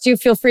I lost you,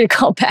 feel free to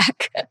call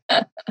back.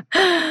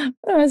 Oh,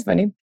 that's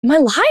funny. Am I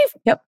live?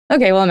 Yep.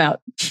 Okay, well, I'm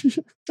out.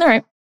 All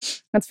right.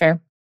 That's fair.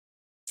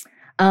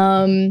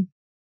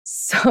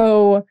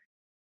 So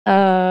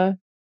where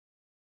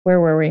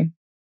were we?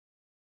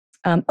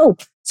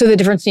 So the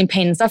difference between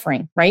pain and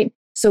suffering, right?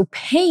 So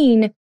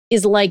pain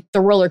is like the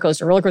roller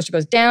coaster. Roller coaster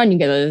goes down, you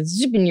get a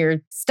zip in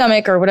your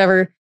stomach or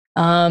whatever.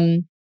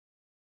 And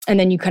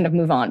then you kind of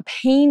move on.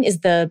 Pain is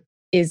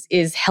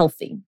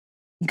healthy.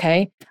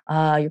 Okay.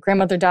 Your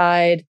grandmother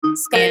died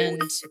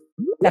and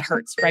that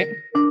hurts, right?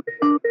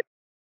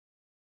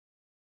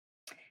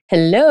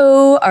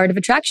 Hello, Art of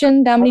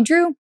Attraction, Dominique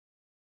Drew.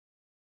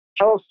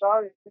 Oh,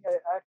 sorry. I think I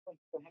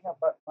accidentally hung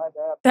up. My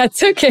bad.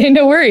 That's okay.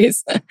 No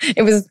worries.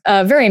 It was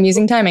very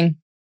amusing timing.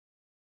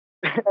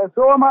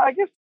 So I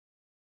guess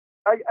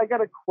I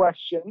got a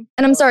question.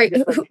 And I'm sorry,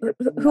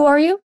 who are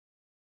you?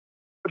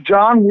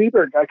 John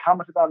Weberg. I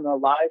commented on the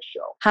live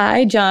show.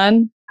 Hi,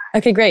 John.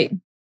 Okay, great.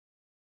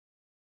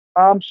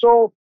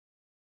 So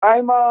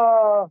I'm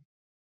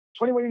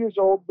 21 years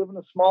old, live in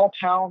a small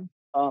town.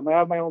 I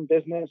have my own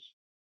business.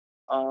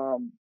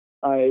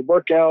 I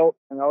work out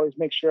and I always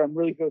make sure I'm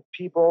really good with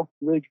people,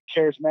 really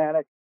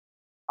charismatic,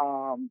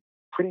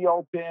 pretty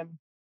open,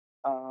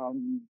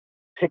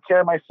 take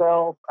care of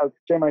myself. I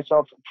consider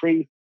myself a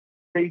pretty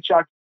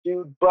chuck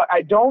dude, but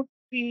I don't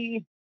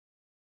see,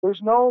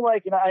 there's no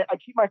like, I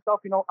keep myself,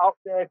 out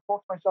there. I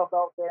post myself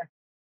out there,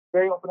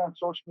 very open on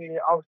social media,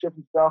 all this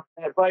different stuff.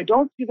 But I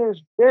don't see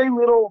there's very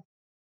little,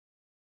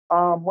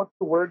 what's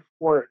the word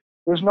for it?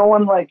 There's no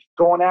one like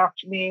going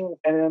after me.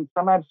 And then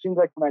sometimes it seems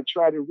like when I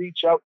try to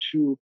reach out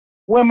to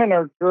women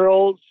or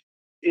girls,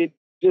 it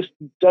just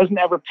doesn't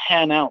ever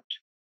pan out.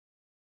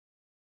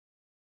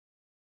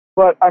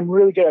 But I'm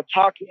really good at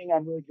talking.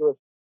 I'm really good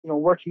at,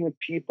 working with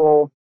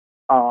people.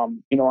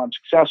 I'm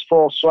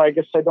successful. So I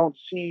guess I don't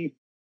see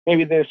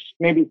maybe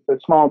it's a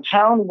small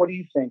town. What do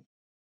you think?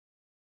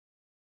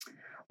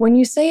 When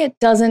you say it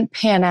doesn't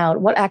pan out,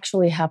 what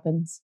actually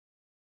happens?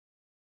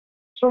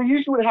 So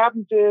usually what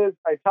happens is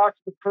I talk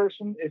to the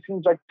person. It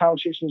seems like the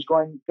conversation is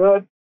going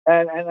good.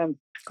 And then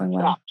Going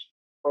well. stops,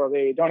 or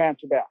they don't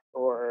answer back,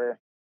 or...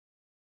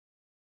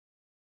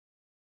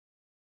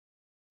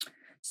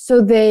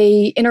 So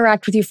they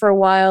interact with you for a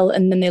while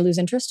and then they lose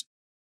interest?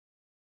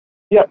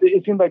 Yeah,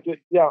 it seemed like,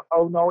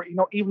 oh no,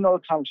 even though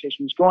the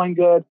conversation was going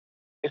good,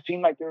 it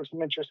seemed like there was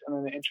some interest, and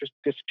then the interest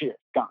disappeared,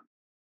 gone.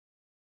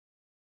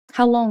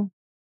 How long?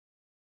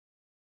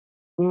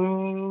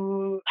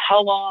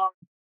 How long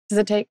does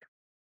it take?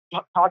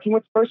 Talking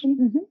with the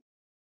person?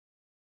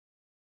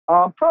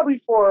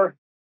 Probably for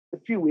a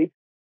few weeks.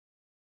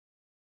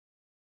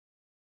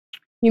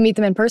 You meet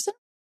them in person?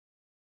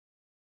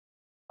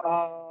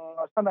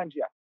 Sometimes,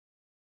 yeah.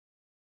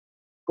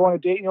 Go on a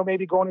date,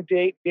 maybe go on a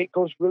date. Date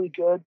goes really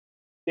good.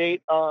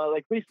 Date,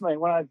 like recently I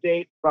went on a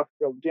date, brought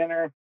to go to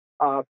dinner,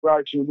 brought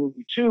her to a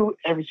movie too.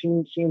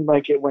 Everything seemed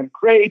like it went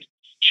great.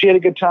 She had a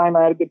good time,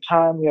 I had a good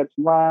time. We had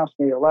some laughs,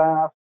 made her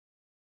laugh.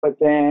 But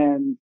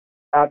then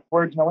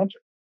afterwards, no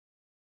interest.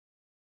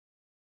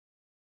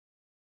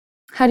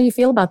 How do you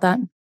feel about that?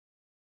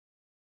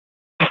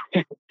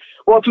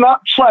 Well, it's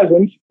not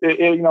pleasant.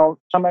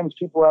 Sometimes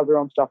people have their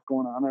own stuff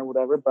going on or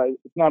whatever, but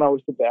it's not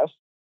always the best.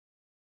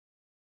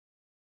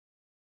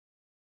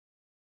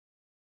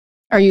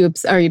 Are you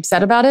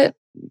upset about it?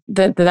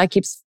 That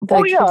keeps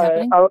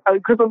happening?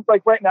 Because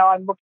like right now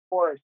I'm looking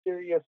for a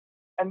serious,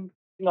 and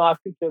I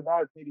think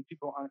that maybe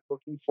people aren't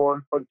looking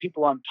for, or the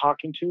people I'm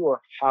talking to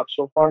or have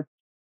so far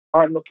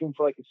aren't looking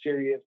for like a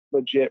serious,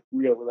 legit,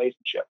 real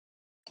relationship.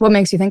 What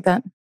makes you think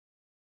that?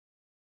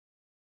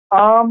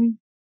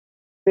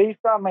 Based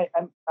on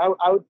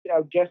I would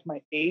guess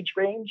my age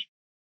range,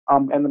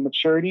 and the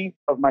maturity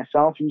of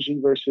myself usually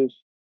versus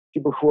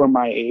people who are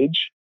my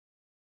age.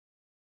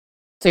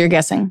 So you're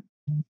guessing?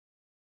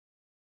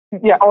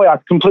 Yeah. Oh yeah.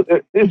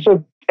 Completely. It's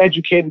an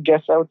educated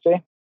guess, I would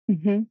say.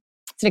 Mm-hmm.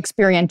 It's an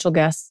experiential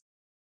guess.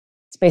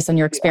 It's based on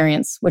your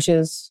experience, which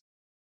is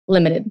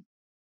limited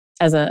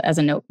as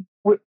a note.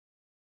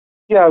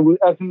 Yeah,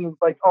 as in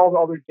like all the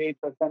other dates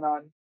I've been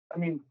on. I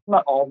mean,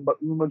 not all, but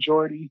the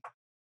majority,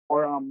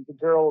 or the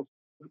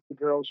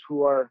girls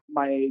who are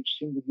my age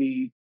seem to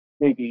be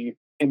maybe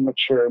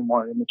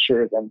more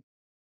immature than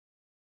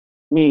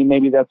me.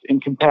 Maybe that's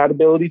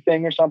incompatibility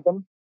thing or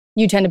something.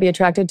 You tend to be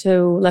attracted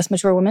to less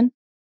mature women?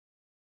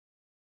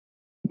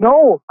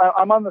 No,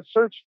 I'm on the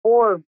search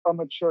for a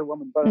mature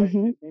woman, but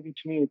maybe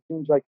to me it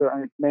seems like there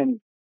aren't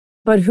many.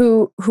 But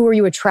who are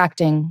you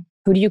attracting?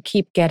 Who do you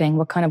keep getting?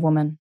 What kind of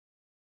woman?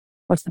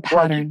 What's the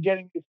pattern? Well, I keep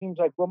getting, it seems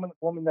like women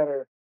that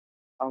are,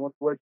 what's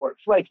the word for it?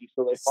 Flaky,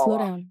 so they fall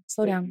off.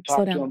 Slow down.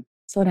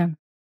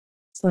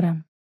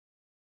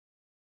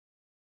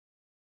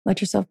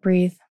 Let yourself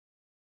breathe.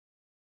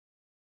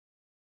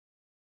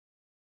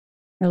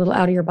 You're a little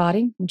out of your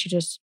body. Why don't you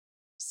just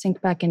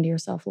sink back into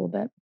yourself a little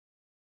bit?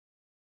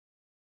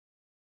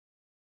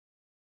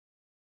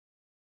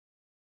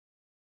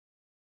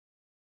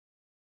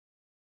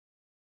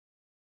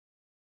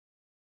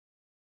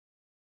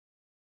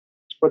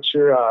 What's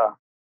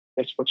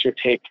your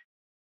take?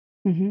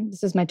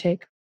 This is my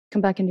take.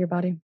 Come back into your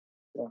body.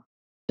 Yeah.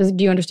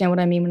 Do you understand what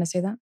I mean when I say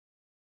that?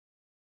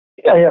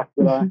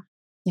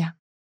 Yeah.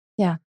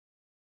 Yeah.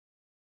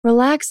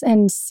 Relax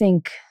and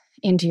sink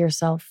into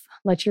yourself.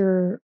 Let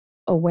your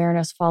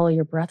awareness follow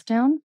your breath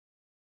down.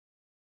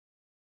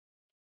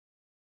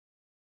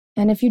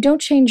 And if you don't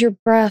change your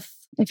breath,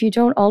 if you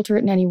don't alter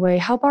it in any way,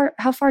 how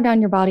far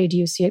down your body do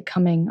you see it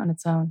coming on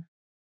its own?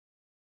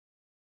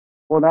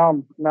 Well, now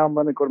I'm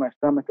going to go to my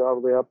stomach all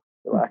the way up,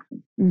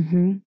 relaxing.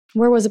 Mm-hmm.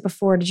 Where was it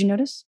before? Did you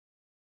notice?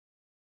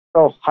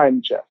 Oh, high in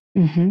the chest.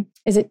 Mm-hmm.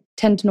 Is it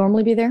tend to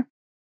normally be there?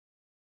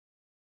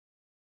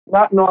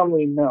 Not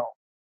normally, no.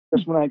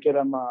 Just when I get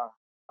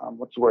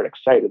what's the word?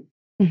 Excited.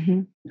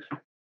 Mm-hmm.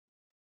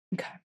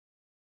 Okay.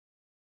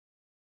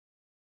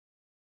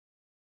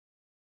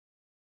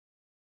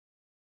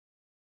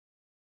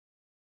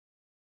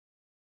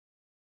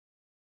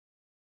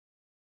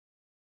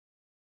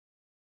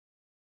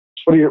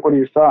 What are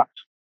your thoughts?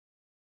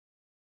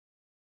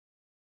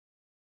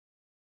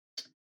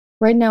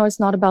 Right now, it's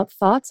not about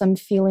thoughts. I'm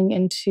feeling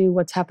into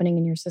what's happening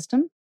in your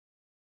system.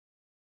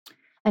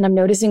 And I'm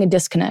noticing a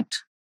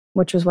disconnect,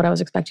 which was what I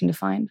was expecting to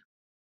find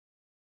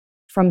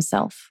from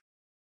self.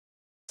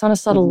 It's on a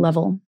subtle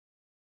level.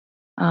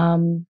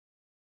 Down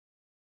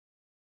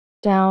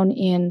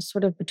in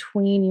sort of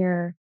between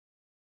your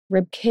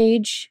rib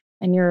cage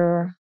and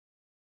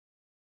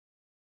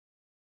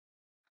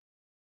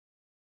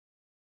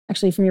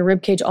actually from your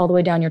rib cage all the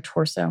way down your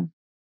torso.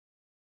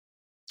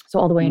 So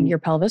all the way into your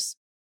pelvis.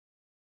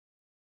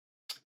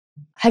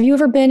 Have you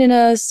ever been in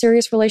a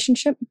serious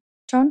relationship,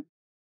 John?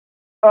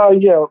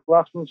 Yeah,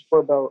 last one's for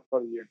about a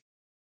year.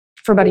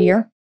 For about a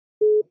year?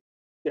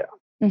 Yeah.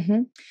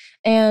 Mm-hmm.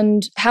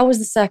 And how was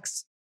the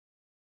sex?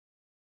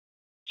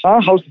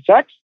 How's the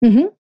sex?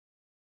 Mm-hmm.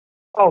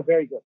 Oh,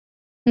 very good.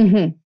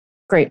 Mm-hmm.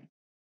 Great.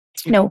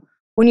 No,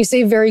 when you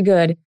say very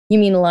good, you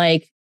mean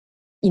like,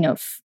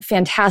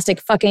 fantastic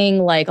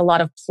fucking, like a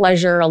lot of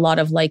pleasure, a lot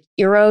of like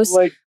eros?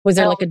 Like, was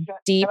there like a 10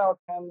 deep... 10 out of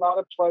 10, a lot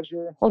of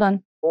pleasure. Hold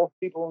on. Both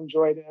people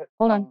enjoyed it.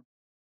 Hold on.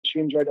 She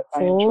enjoyed it. I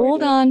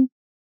Hold enjoyed on.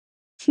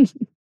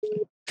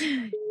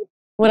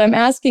 What I'm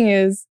asking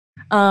is,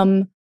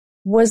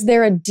 was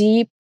there a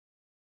deep,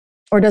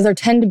 or does there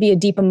tend to be a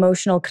deep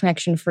emotional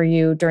connection for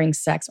you during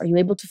sex? Are you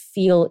able to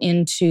feel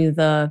into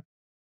the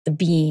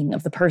being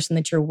of the person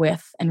that you're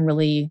with and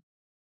really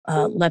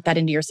let that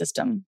into your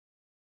system?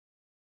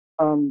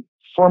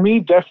 For me,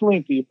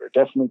 definitely deeper.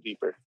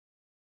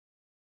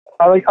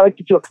 I like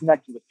to feel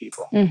connected with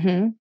people.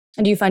 Mm-hmm.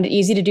 And do you find it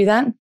easy to do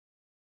that?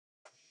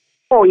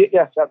 Oh,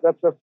 yes.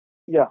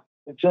 Yeah.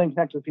 Feeling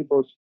connected with people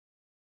is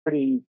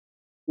pretty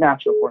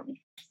natural for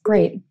me.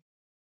 Great.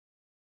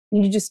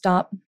 Need you just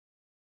stop?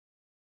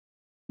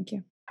 Thank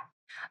you.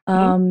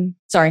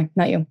 Sorry,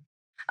 not you.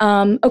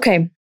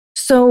 Okay.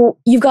 So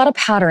you've got a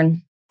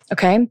pattern,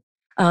 okay?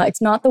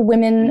 It's not the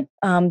women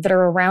that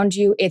are around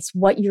you. It's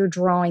what you're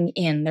drawing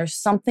in. There's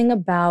something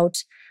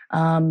about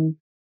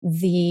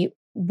the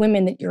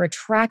women that you're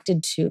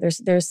attracted to.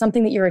 There's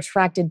something that you're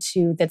attracted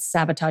to that's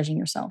sabotaging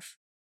yourself.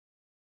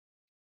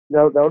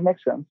 That would make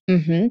sense.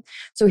 Mm-hmm.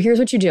 So here's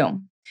what you do.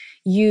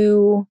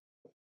 You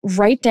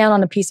write down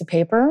on a piece of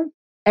paper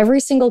every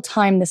single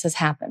time this has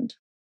happened.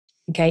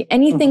 Okay.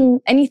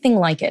 Anything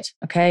like it.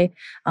 Okay.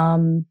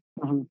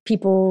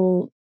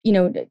 People,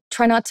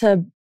 try not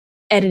to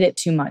edit it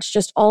too much.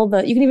 Just you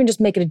can even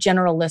just make it a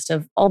general list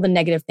of all the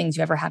negative things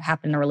you ever had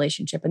happen in a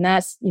relationship. And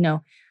that's,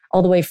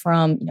 all the way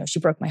from, she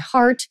broke my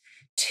heart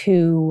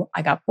to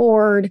I got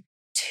bored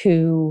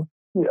to,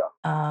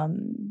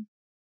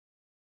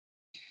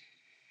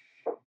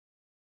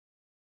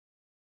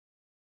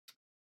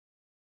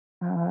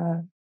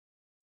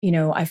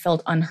 I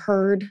felt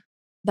unheard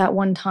that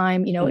one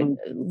time,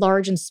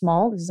 large and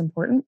small. This is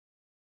important.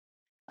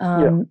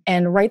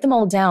 And write them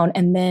all down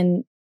and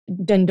then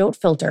don't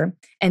filter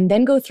and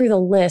then go through the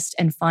list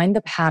and find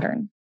the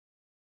pattern.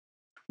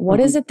 What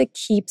is it that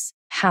keeps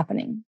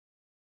happening?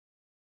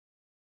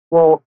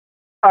 Well,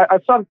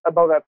 I've thought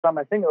about that some.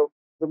 I think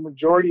the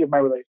majority of my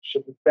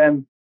relationship has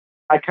been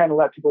I kind of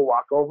let people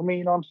walk over me.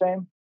 You know what I'm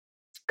saying?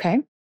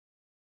 Okay.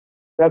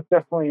 That's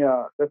definitely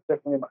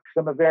because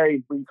I'm a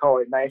very, we call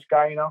it nice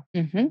guy, So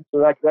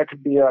that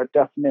could be a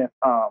definite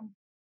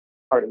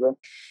part of it.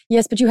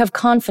 Yes, but you have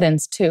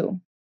confidence too.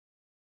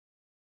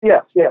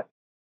 Yes.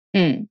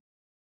 That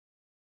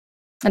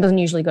doesn't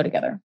usually go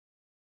together.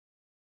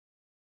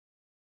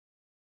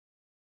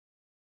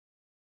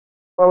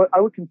 Well, I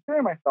would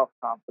consider myself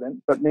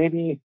confident, but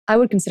maybe I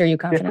would consider you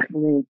confident.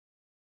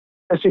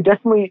 I say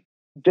definitely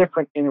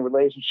different in a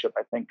relationship.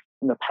 I think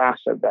in the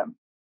past I've been,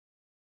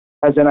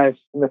 I've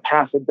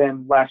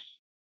been less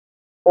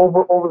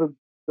over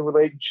the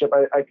relationship.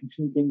 I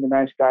continue being the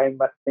nice guy and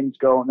let things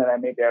go, and then I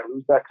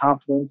lose that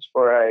confidence,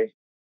 or I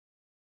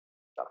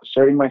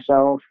asserting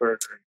myself, or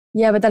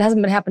yeah, but that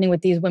hasn't been happening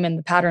with these women.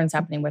 The pattern's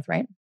happening with,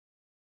 right?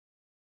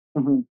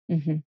 No,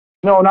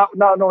 not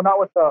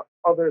with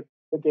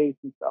the dates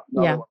and stuff.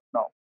 No.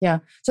 Yeah.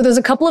 So there's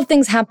a couple of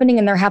things happening,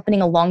 and they're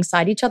happening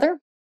alongside each other.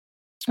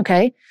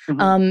 Okay.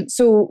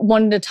 So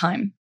one at a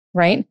time,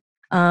 right?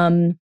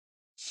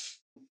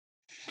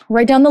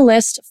 Write down the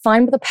list,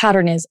 find what the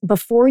pattern is.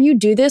 Before you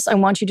do this, I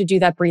want you to do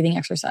that breathing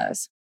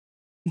exercise.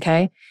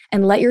 Okay.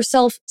 And let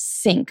yourself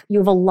sink. You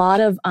have a lot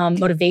of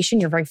motivation.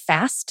 You're very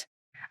fast.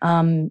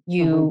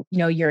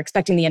 You're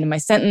expecting the end of my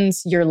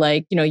sentence. You're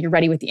like, you're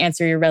ready with the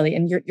answer. You're ready.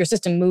 And your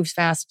system moves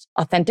fast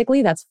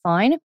authentically. That's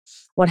fine.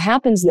 What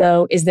happens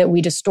though, is that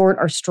we distort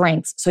our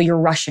strengths. So you're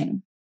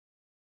rushing,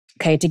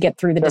 okay, to get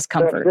through the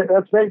discomfort.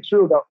 That's very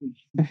true about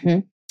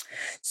me.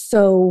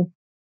 So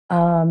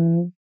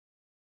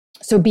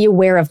be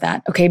aware of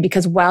that, okay?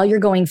 Because while you're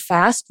going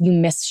fast, you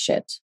miss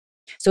shit.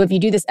 So if you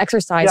do this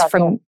exercise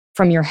from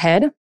your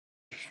head,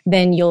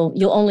 then you'll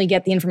only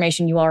get the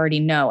information you already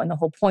know. And the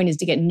whole point is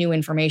to get new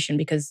information,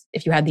 because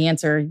if you had the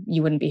answer,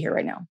 you wouldn't be here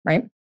right now,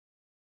 right?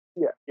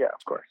 Yeah,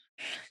 of course.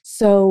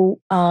 So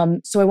I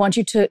want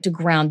you to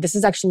ground. This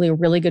is actually a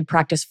really good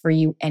practice for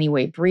you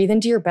anyway. Breathe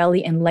into your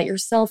belly and let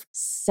yourself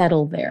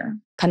settle there.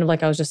 Kind of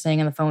like I was just saying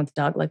on the phone with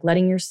Doug, like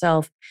letting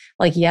yourself,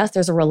 like, yes,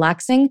 there's a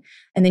relaxing,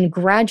 and then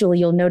gradually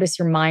you'll notice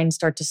your mind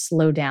start to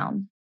slow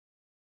down.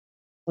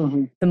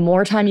 Mm-hmm. The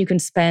more time you can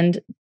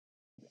spend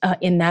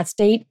in that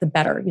state, the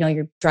better.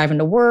 You're driving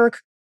to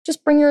work, I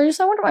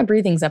wonder what my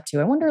breathing's up to.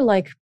 I wonder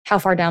like how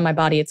far down my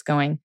body it's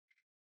going.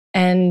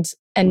 And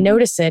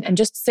notice it and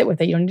just sit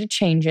with it. You don't need to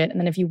change it. And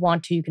then if you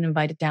want to, you can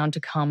invite it down to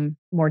come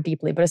more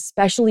deeply. But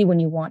especially when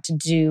you want to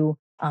do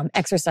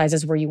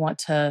exercises where you want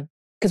to,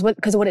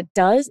 because what it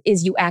does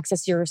is you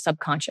access your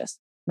subconscious,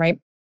 right?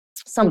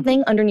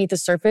 Something underneath the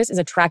surface is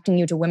attracting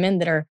you to women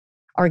that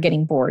are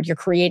getting bored.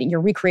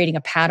 You're recreating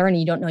a pattern and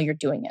you don't know you're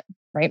doing it,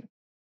 right?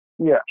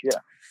 Yeah.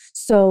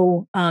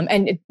 So,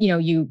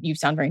 you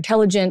sound very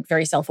intelligent,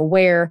 very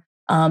self-aware.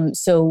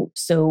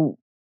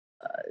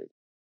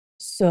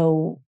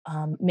 So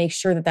make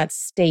sure that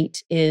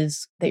state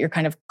is that you're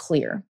kind of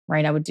clear,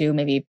 right? I would do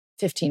maybe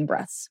 15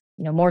 breaths,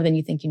 more than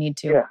you think you need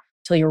to,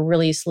 till you're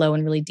really slow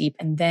and really deep.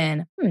 And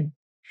then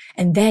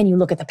you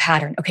look at the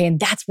pattern. Okay. And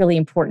that's really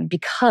important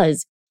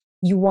because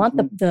you want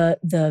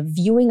the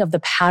viewing of the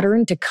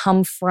pattern to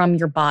come from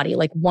your body.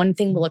 Like one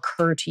thing will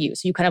occur to you.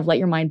 So you kind of let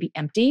your mind be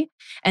empty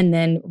and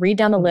then read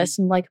down the list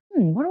and like,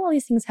 what do all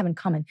these things have in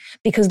common?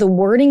 Because the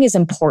wording is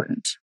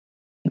important.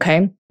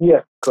 Okay. Yeah,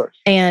 of course.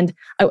 And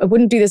I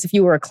wouldn't do this if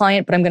you were a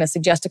client, but I'm going to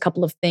suggest a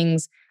couple of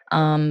things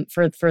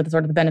for the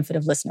sort of the benefit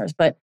of listeners.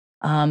 But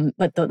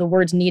the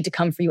words need to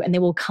come for you, and they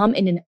will come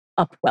in an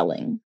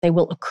upwelling. They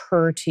will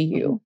occur to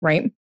you,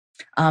 right?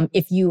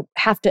 If you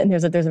have to, and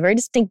there's a very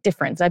distinct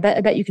difference. I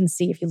bet you can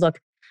see if you look.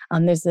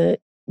 There's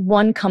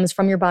one comes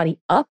from your body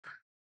up,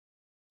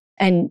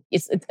 and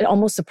it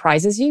almost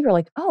surprises you. You're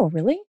like, oh,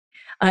 really?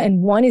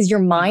 And one is your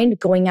mind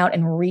going out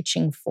and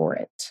reaching for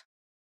it.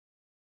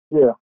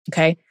 Yeah.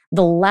 Okay.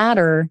 The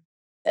latter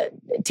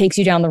takes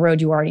you down the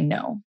road you already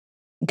know.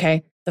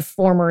 Okay. The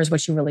former is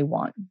what you really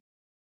want.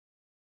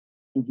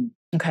 Mm-hmm.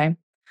 Okay.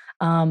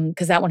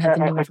 Because that one has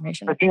the new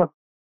information. I think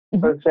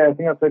that's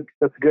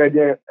a good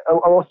idea.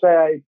 I will say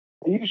I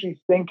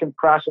usually think and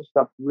process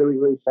stuff really,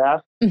 really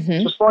fast.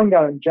 Mm-hmm. So slowing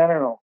down in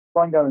general.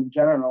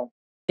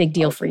 Big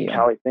deal for you.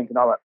 How I think and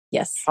all that.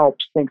 Yes.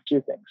 Helps think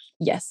through things.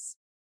 Yes.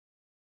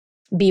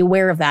 Be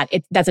aware of that.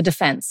 That's a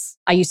defense.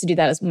 I used to do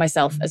that as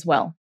myself as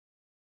well.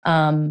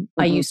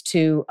 I used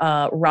to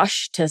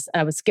rush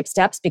I would skip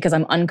steps because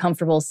I'm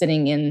uncomfortable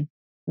sitting in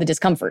the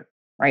discomfort,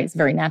 right? It's a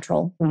very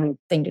natural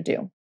thing to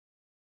do.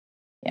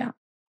 Yeah.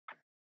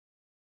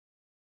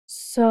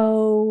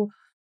 So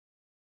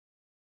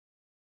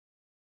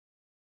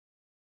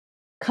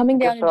coming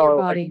down into your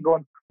body.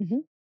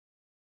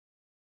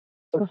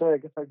 I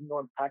guess I can go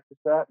and practice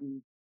that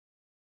and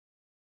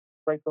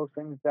break those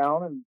things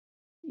down and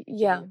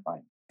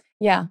fine.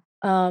 Yeah.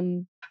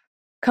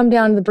 Come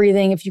down to the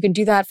breathing. If you can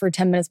do that for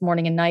 10 minutes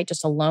morning and night,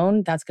 just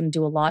alone, that's going to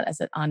do a lot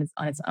on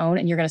its own.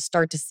 And you're going to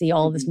start to see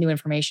all this new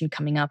information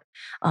coming up.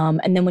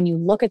 And then when you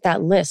look at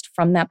that list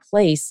from that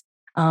place,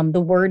 the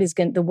wording is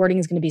going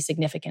to be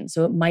significant.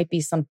 So it might be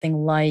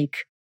something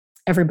like,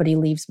 everybody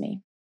leaves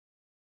me.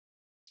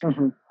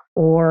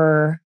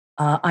 Or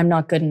I'm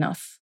not good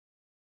enough.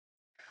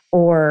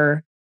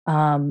 Or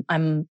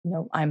I'm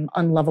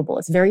unlovable.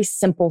 It's very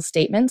simple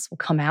statements will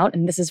come out.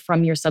 And this is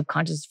from your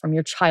subconscious, from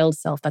your child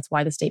self. That's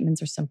why the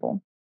statements are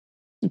simple.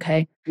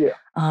 Okay. Yeah.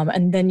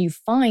 And then you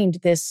find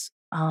this,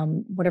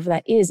 whatever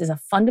that is a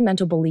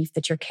fundamental belief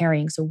that you're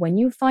carrying. So when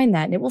you find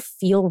that, and it will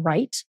feel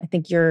right, I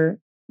think you're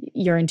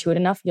intuitive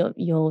enough,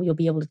 you'll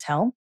be able to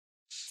tell.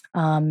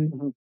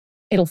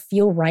 It'll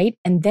feel right.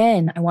 And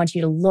then I want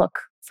you to look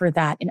for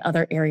that in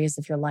other areas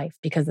of your life,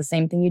 because the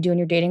same thing you do in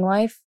your dating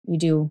life, you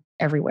do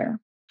everywhere.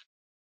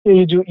 Yeah,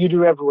 you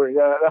do everywhere.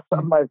 Yeah, that's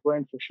on my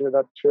brain for sure.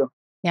 That's true.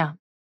 Yeah.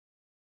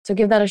 So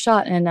give that a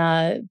shot and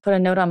put a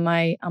note on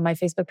my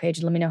Facebook page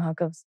and let me know how it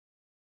goes.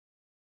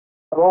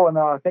 Oh, and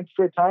thanks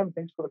for your time.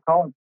 Thanks for the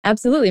call.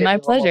 Absolutely, my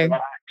pleasure.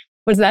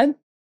 What's that?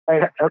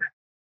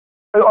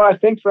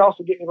 Thanks for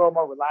also getting a little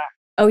more relaxed.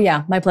 Oh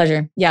yeah, my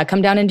pleasure. Yeah,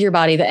 come down into your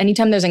body.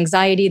 Anytime there's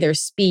anxiety,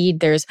 there's speed,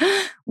 there's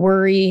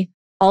worry,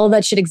 all of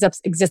that shit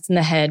exists in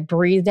the head.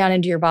 Breathe down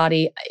into your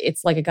body.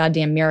 It's like a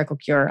goddamn miracle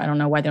cure. I don't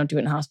know why they don't do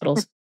it in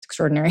hospitals.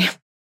 Extraordinary.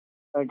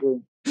 I agree.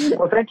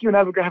 Well, thank you and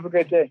have a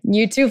great day.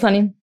 You too,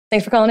 honey.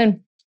 Thanks for calling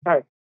in. All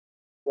right.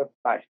 Yep,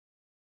 bye.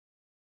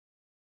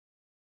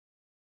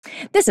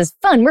 This is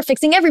fun. We're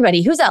fixing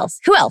everybody. Who else?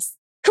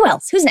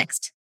 Who's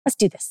next? Let's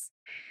do this.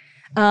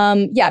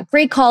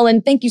 Great call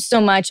in. Thank you so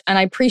much. And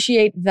I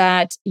appreciate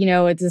that,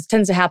 this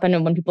tends to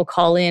happen when people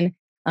call in,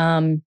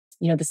 the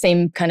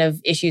same kind of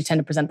issues tend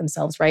to present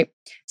themselves, right?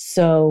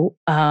 So,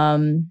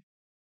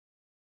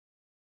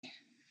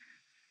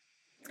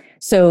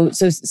 So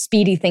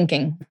speedy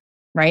thinking,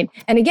 right?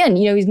 And again,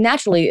 he's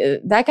naturally,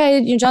 that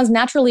guy, John's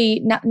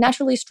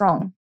naturally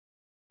strong,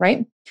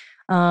 right?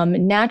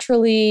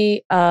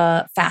 Naturally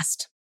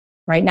fast,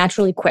 right?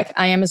 Naturally quick.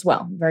 I am as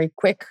well. Very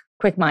quick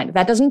mind.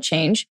 That doesn't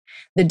change.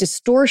 The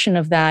distortion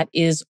of that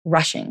is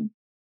rushing.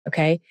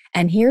 Okay.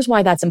 And here's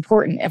why that's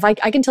important. If I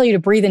can tell you to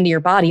breathe into your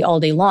body all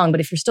day long, but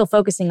if you're still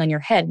focusing on your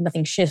head,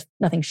 nothing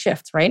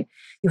shifts, right?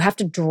 You have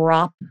to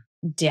drop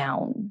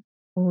down,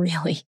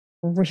 really,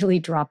 really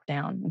drop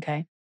down.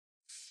 Okay.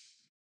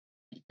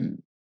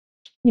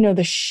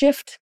 The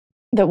shift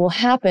that will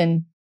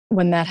happen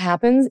when that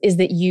happens is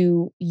that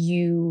you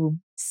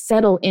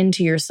settle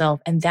into yourself,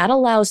 and that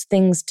allows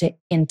things to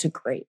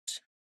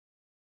integrate.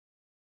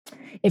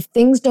 If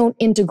things don't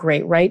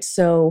integrate, right?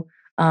 So,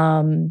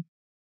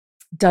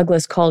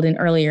 Douglas called in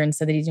earlier and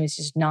said that he's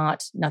just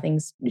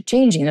nothing's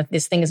changing. That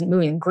this thing isn't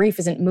moving. Grief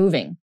isn't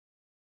moving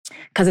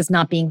because it's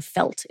not being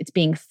felt. It's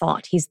being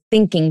thought. He's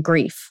thinking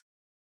grief.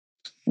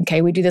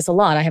 Okay, we do this a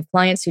lot. I have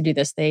clients who do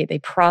this. They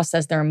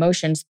process their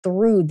emotions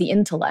through the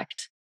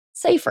intellect.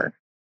 Safer.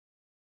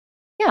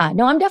 Yeah,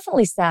 no, I'm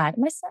definitely sad.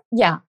 Am I sad?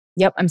 Yeah.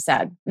 Yep, I'm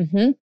sad.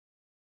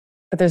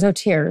 But there's no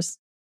tears,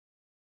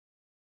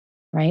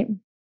 right?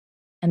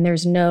 And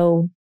there's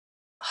no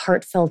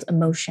heartfelt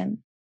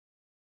emotion.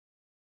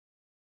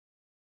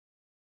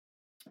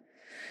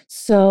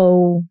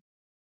 So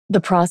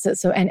the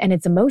process, and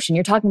it's emotion.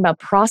 You're talking about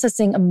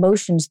processing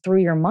emotions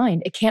through your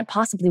mind. It can't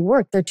possibly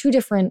work. They're two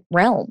different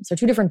realms. They're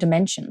two different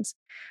dimensions,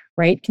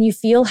 right? Can you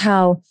feel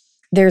how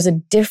there's a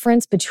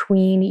difference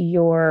between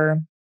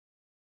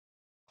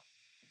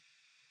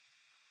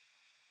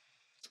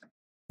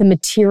the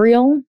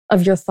material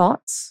of your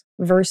thoughts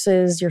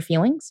versus your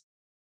feelings?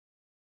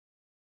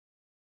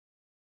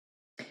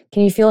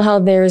 Can you feel how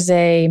there's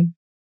a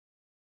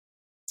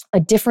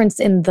difference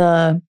in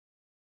the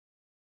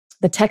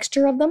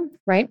texture of them,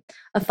 right?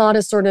 A thought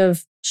is sort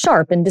of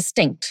sharp and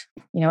distinct.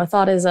 A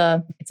thought is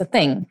it's a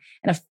thing.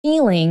 And a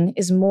feeling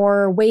is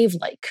more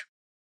wave-like,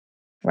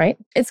 right?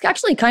 It's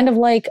actually kind of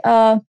like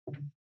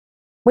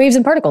waves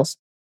and particles.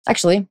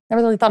 Actually,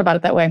 never really thought about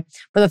it that way.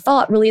 But the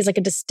thought really is like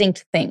a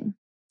distinct thing,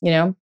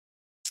 The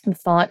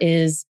thought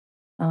is,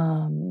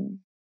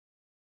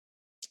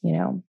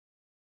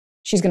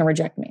 she's going to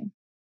reject me.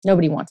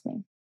 Nobody wants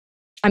me.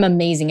 I'm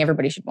amazing.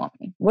 Everybody should want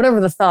me.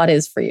 Whatever the thought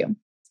is for you,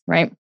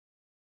 right?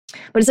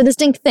 But it's a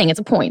distinct thing.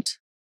 It's a point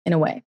in a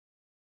way.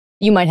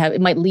 It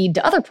might lead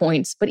to other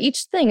points, but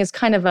each thing is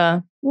kind of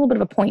a little bit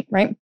of a point,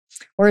 right?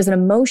 Whereas an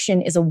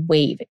emotion is a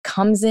wave. It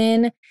comes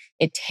in,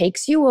 it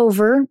takes you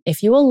over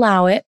if you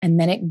allow it, and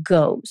then it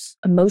goes.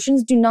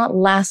 Emotions do not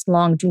last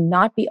long. Do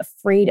not be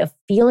afraid of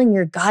feeling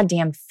your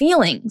goddamn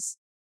feelings.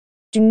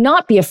 Do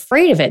not be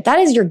afraid of it. That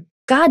is your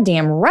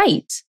goddamn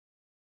right.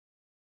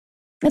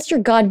 That's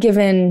your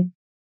God-given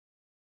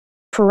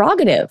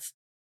prerogative.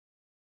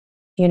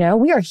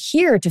 We are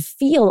here to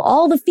feel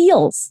all the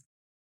feels.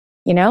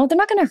 They're not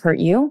going to hurt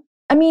you.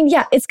 I mean,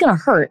 yeah, it's going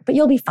to hurt, but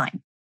you'll be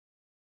fine.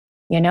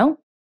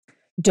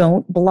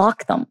 Don't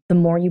block them. The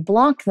more you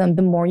block them,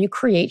 the more you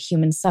create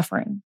human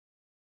suffering.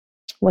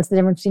 What's the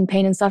difference between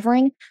pain and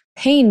suffering?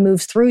 Pain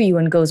moves through you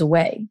and goes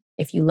away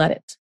if you let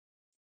it.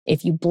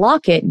 If you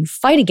block it and you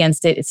fight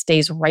against it, it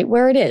stays right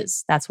where it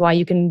is. That's why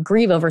you can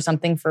grieve over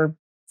something for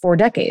 4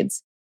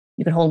 decades.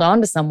 You can hold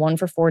on to someone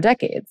for 4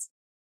 decades.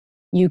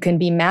 You can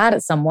be mad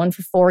at someone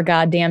for 4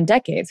 goddamn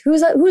decades.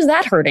 Who's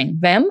that hurting?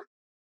 Them?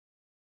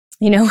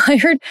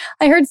 I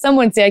heard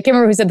someone say, I can't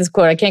remember who said this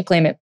quote. I can't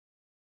claim it.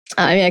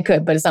 I mean, I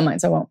could, but it's not mine,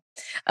 so I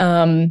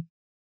won't.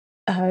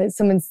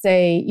 Someone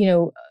say,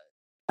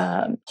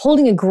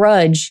 holding a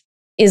grudge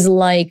is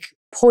like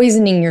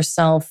poisoning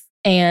yourself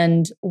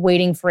and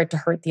waiting for it to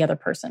hurt the other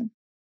person.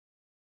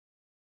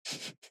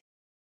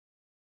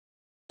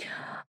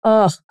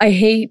 Oh, I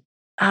hate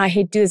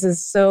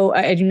this.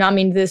 I do not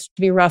mean this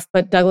to be rough,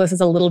 but Douglas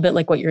is a little bit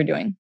like what you're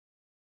doing.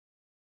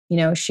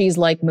 She's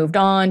like moved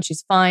on.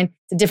 She's fine.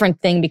 It's a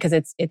different thing because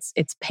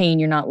it's pain.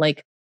 You're not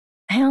like,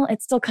 hell,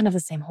 it's still kind of the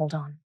same. Hold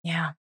on.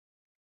 Yeah.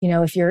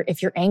 If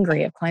you're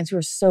angry, I have clients who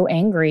are so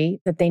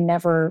angry that they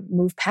never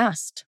move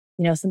past,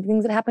 some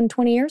things that happened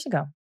 20 years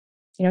ago.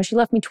 She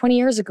left me 20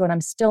 years ago and I'm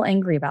still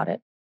angry about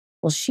it.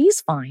 Well, she's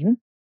fine,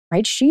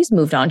 right? She's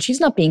moved on. She's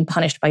not being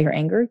punished by your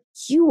anger.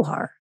 You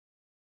are.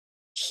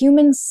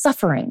 Human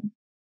suffering.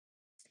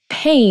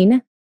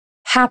 Pain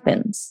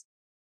happens.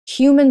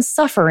 Human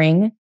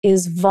suffering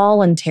is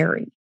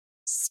voluntary.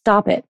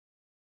 Stop it.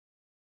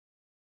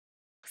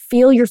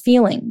 Feel your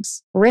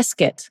feelings.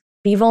 Risk it.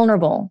 Be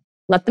vulnerable.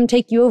 Let them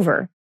take you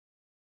over.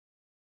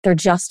 They're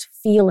just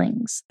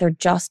feelings. They're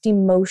just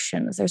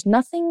emotions. There's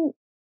nothing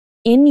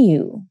in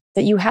you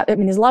that you have. I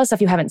mean, there's a lot of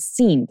stuff you haven't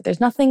seen, but there's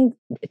nothing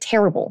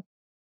terrible.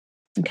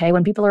 Okay.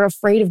 When people are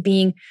afraid of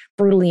being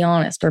brutally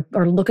honest or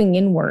looking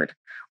inward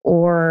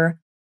or,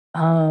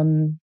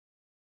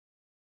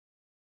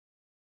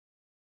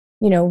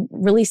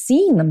 really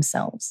seeing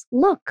themselves,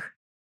 look,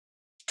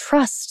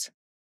 trust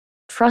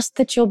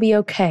that you'll be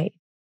okay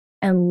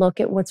and look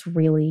at what's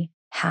really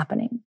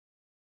happening.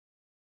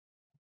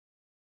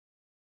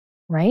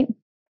 Right?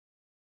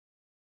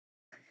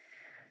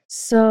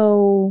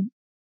 So,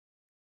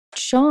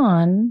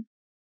 Sean,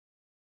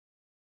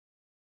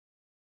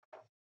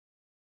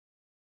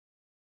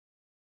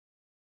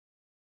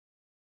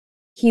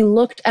 he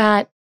looked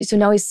at, so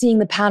now he's seeing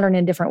the pattern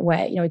in a different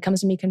way. He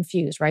comes to me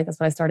confused, right? That's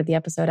what I started the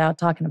episode out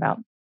talking about.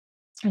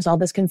 There's all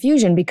this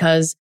confusion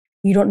because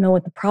you don't know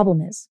what the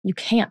problem is. You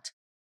can't.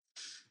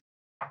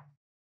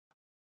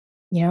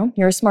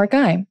 You're a smart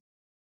guy.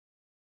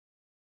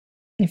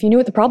 If you knew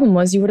what the problem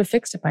was, you would have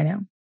fixed it by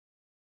now.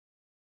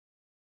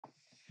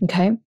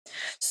 Okay.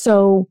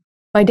 So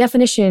by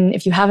definition,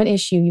 if you have an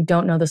issue, you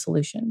don't know the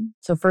solution.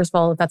 So first of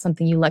all, if that's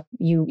something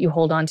you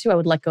hold on to, I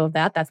would let go of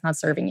that. That's not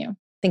serving you.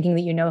 Thinking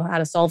that you know how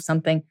to solve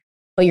something,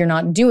 but you're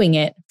not doing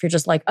it. If you're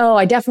just like, oh,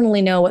 I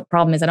definitely know what the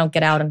problem is. I don't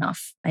get out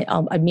enough.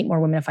 I'd meet more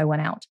women if I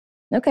went out.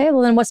 Okay,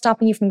 well then what's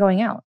stopping you from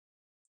going out?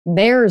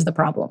 There's the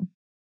problem.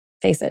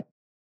 Face it.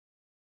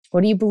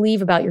 What do you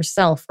believe about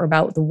yourself or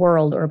about the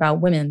world or about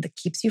women that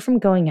keeps you from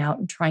going out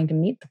and trying to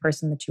meet the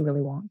person that you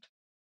really want?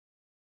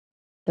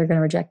 They're going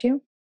to reject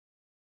you.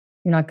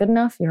 You're not good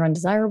enough. You're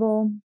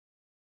undesirable.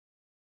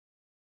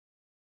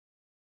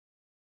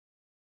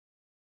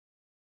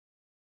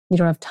 You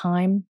don't have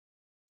time.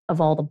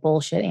 Of all the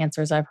bullshit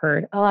answers I've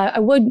heard. Oh, I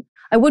would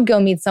go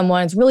meet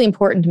someone. It's really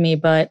important to me,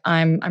 but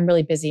I'm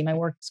really busy. My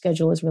work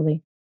schedule is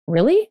really.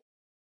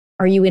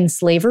 Are you in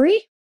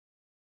slavery?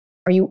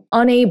 Are you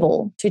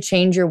unable to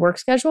change your work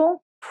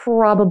schedule?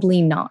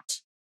 Probably not.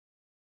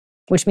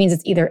 Which means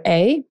it's either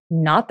A,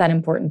 not that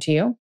important to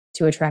you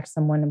to attract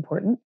someone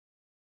important,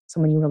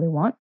 someone you really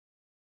want,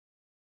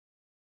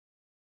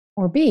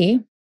 or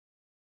B,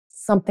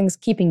 something's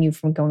keeping you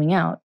from going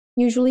out.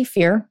 Usually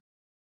fear.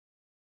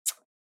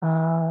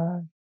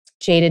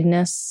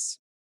 Jadedness,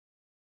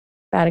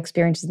 bad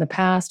experiences in the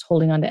past,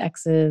 holding on to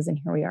exes, and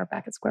here we are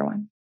back at square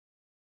one.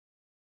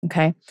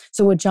 Okay.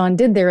 So what John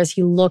did there is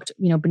he looked,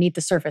 beneath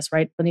the surface,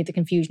 right? Beneath the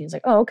confusion. He's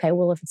like, oh, okay,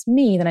 well, if it's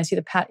me, then I see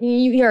the pattern.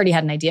 You already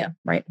had an idea,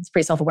 right? It's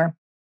pretty self-aware.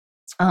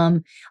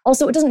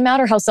 Also, it doesn't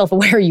matter how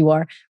self-aware you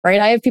are, right?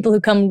 I have people who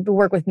come to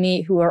work with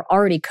me who are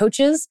already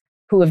coaches,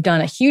 who have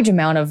done a huge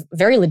amount of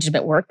very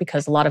legitimate work,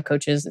 because a lot of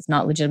coaches, it's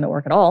not legitimate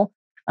work at all.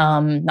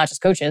 Not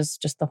just coaches,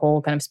 just the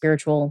whole kind of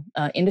spiritual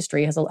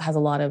industry has a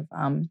lot of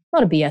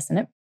BS in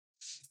it.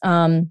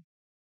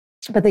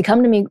 But they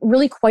come to me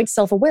really quite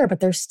self-aware, but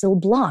they're still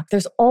blocked.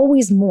 There's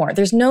always more.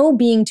 There's no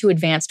being too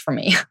advanced for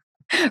me,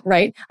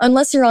 right?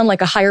 Unless you're on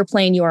like a higher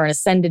plane, you are an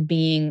ascended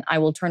being, I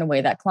will turn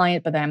away that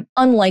client, but I'm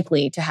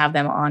unlikely to have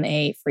them on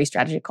a free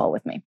strategy call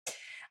with me.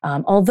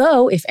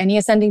 Although if any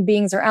ascending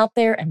beings are out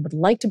there and would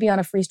like to be on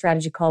a free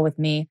strategy call with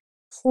me,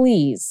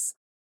 please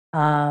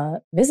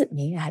visit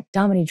me at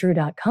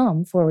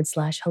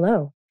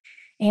dominydrew.com/hello.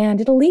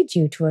 And it'll lead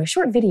you to a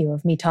short video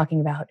of me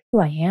talking about who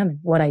I am and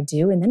what I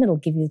do. And then it'll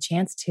give you the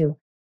chance to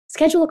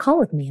schedule a call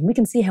with me and we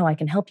can see how I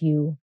can help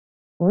you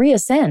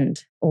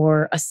reascend,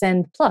 or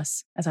ascend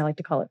plus, as I like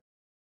to call it.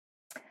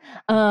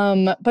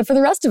 But for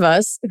the rest of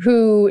us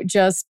who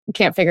just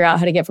can't figure out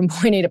how to get from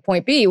point A to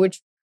point B, which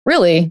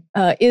really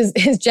is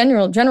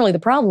generally the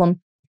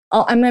problem,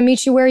 I'm going to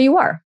meet you where you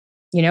are.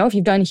 If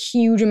you've done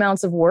huge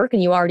amounts of work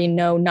and you already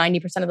know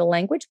 90% of the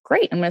language,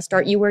 great. I'm going to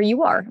start you where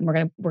you are, and we're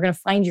going to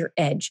find your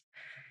edge.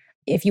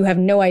 If you have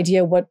no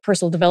idea what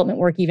personal development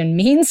work even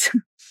means,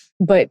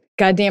 but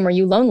goddamn, are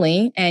you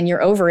lonely and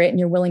you're over it and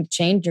you're willing to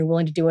change, you're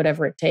willing to do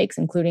whatever it takes,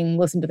 including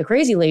listen to the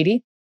crazy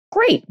lady,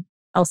 great.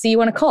 I'll see you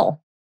on a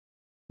call,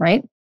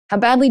 right? How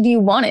badly do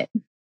you want it?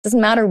 Doesn't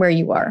matter where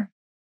you are.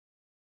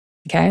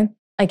 Okay?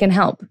 I can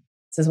help.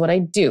 This is what I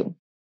do.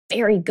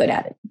 Very good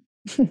at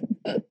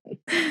it.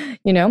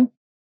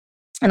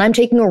 And I'm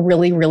taking a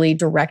really, really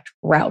direct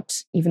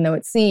route, even though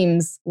it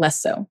seems less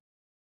so.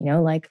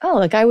 I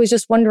was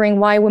just wondering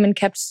why women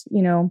kept,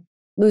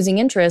 losing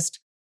interest.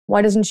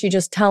 Why doesn't she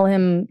just tell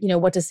him,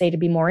 what to say to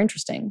be more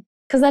interesting?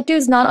 Because that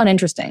dude's not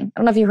uninteresting. I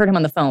don't know if you heard him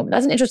on the phone, but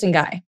that's an interesting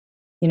guy.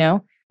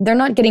 They're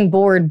not getting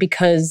bored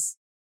because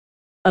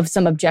of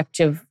some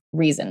objective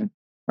reason,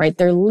 right?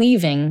 They're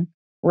leaving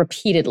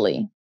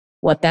repeatedly.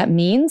 What that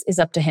means is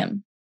up to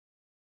him,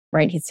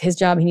 right? It's his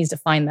job. He needs to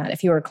find that. If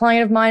he were a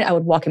client of mine, I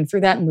would walk him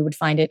through that and we would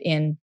find it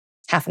in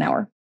half an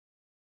hour,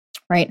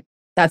 right?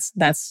 That's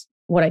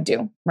what I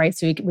do, right?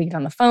 So we get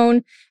on the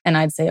phone and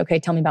I'd say, okay,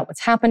 tell me about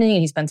what's happening.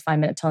 And he spends 5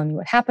 minutes telling me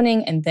what's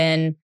happening. And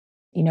then,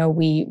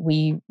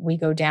 we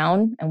go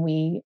down and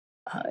we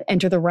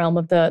enter the realm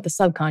of the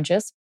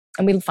subconscious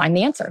and we find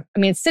the answer. I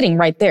mean, it's sitting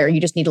right there.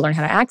 You just need to learn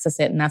how to access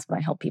it. And that's what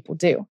I help people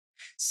do.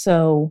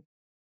 So,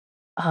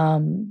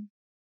 let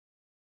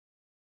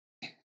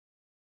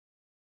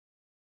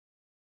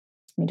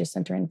me just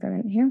enter in for a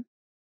minute here.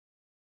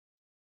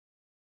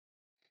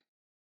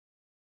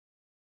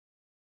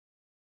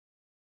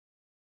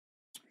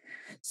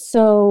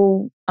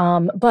 So,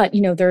 but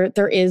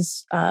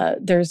there's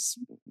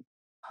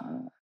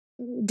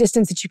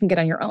distance that you can get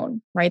on your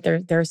own, right?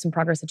 There's some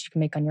progress that you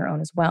can make on your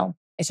own as well.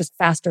 It's just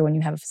faster when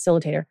you have a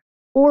facilitator.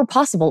 Or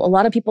possible, a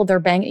lot of people, they're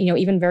banging,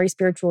 even very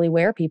spiritually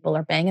aware people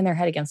are banging their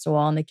head against a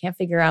wall and they can't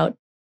figure out,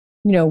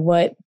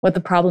 what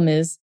the problem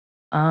is.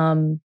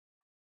 And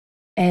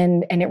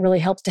it really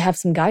helps to have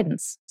some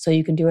guidance. So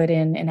you can do it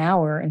in an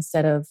hour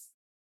instead of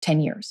 10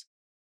 years,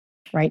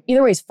 right?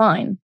 Either way is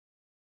fine.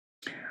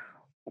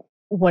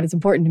 What is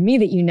important to me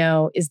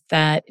that is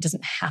that it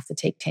doesn't have to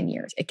take 10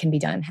 years. It can be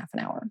done in half an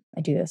hour. I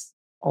do this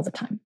all the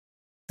time.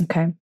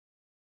 Okay.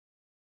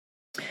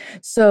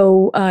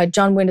 So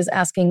John Wind is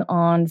asking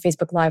on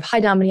Facebook Live, "Hi,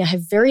 Dominique. I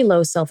have very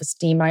low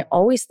self-esteem. I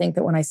always think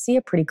that when I see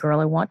a pretty girl,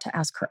 I want to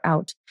ask her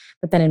out.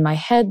 But then in my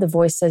head, the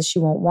voice says she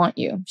won't want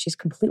you. She's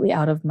completely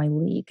out of my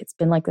league. It's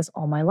been like this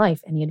all my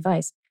life. Any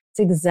advice?" It's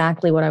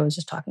exactly what I was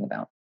just talking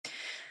about.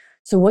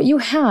 So what you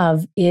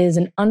have is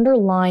an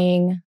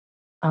underlying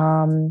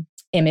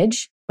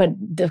image. But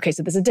okay,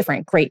 so this is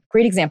different. Great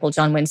example,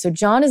 John Wind. So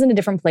John is in a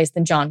different place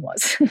than John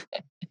was.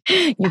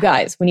 You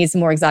guys, we need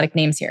some more exotic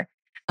names here.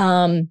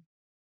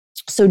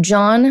 So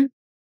John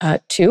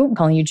 2, I'm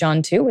calling you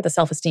John 2 with a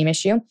self-esteem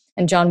issue,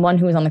 and John 1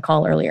 who was on the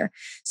call earlier.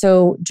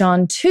 So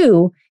John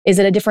 2 is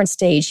at a different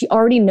stage. He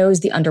already knows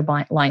the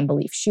underlying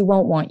belief. She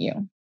won't want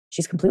you.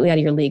 She's completely out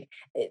of your league.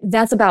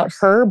 That's about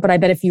her, but I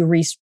bet if you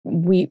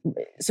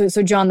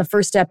so John, the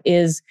first step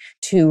is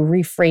to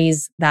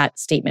rephrase that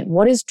statement.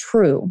 What is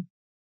true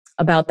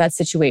about that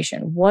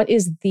situation? What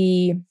is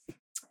the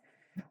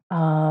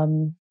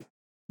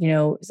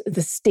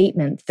the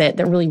statement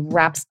that really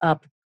wraps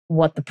up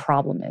what the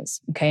problem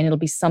is? Okay, and it'll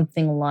be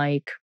something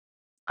like,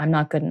 "I'm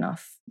not good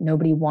enough.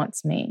 Nobody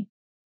wants me."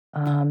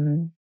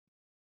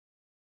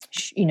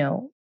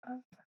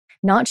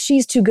 Not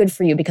 "she's too good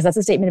for you," because that's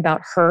a statement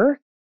about her.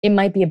 It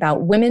might be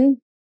about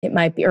women. It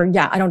might be,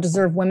 "I don't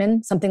deserve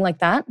women." Something like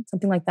that.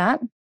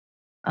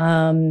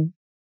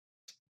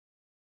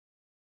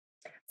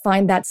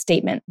 Find that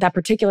statement. That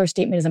particular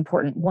statement is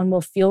important. One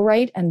will feel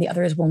right and the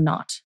others will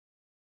not.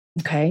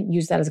 Okay,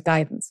 use that as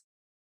guidance.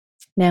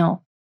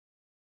 Now,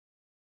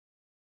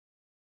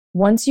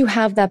 once you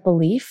have that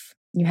belief,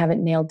 you have it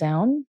nailed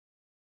down,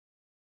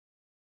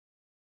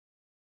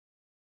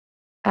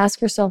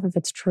 ask yourself if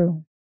it's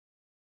true.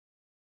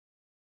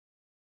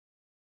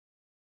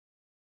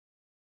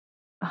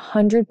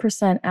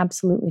 100%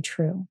 absolutely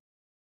true.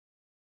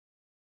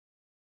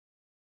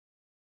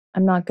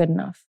 I'm not good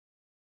enough.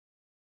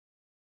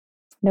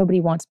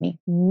 Nobody wants me.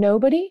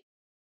 Nobody?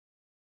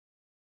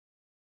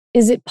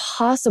 Is it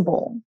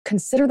possible?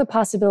 Consider the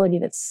possibility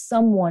that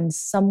someone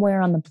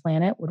somewhere on the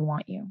planet would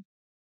want you.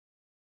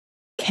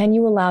 Can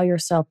you allow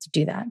yourself to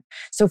do that?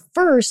 So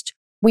first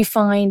we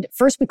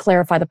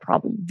clarify the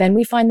problem. Then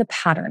we find the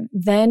pattern.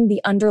 Then the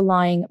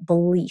underlying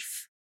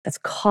belief that's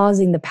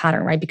causing the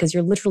pattern, right? Because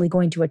you're literally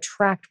going to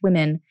attract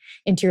women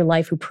into your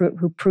life who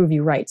prove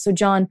you right. So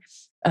John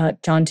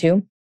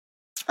 2,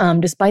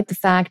 despite the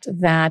fact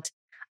that,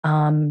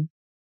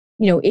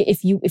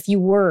 if you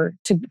were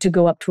to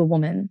go up to a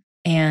woman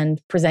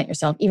and present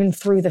yourself, even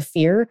through the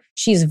fear,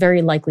 she's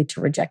very likely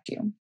to reject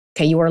you.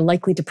 Okay, you are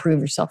likely to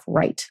prove yourself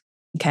right.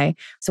 Okay,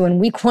 so in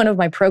week 1 of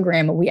my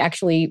program, we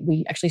actually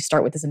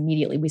start with this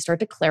immediately. We start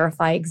to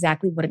clarify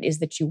exactly what it is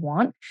that you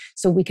want,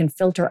 so we can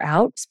filter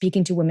out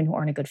speaking to women who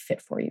aren't a good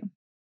fit for you.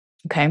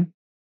 Okay,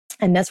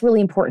 and that's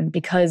really important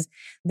because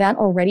that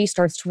already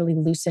starts to really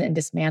loosen and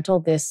dismantle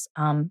this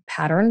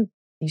pattern.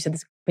 You said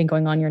this has been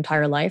going on your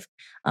entire life.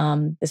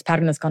 This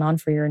pattern that's gone on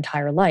for your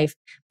entire life.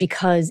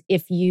 Because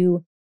if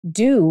you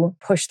do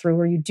push through,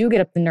 or you do get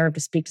up the nerve to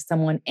speak to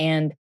someone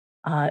and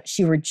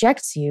she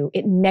rejects you,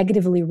 it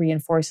negatively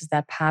reinforces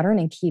that pattern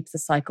and keeps the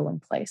cycle in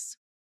place.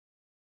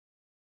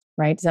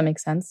 Right? Does that make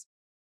sense?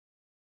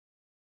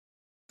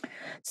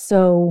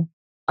 So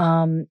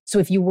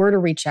if you were to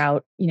reach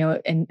out,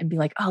 and be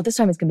like, "Oh, this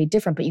time it's going to be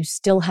different," but you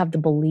still have the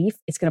belief,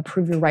 it's going to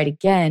prove you right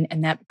again.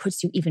 And that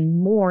puts you even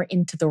more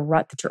into the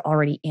rut that you're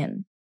already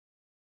in.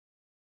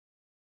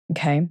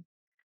 Okay.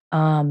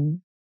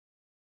 John,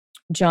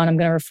 I'm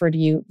going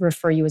to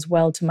refer you as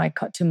well to my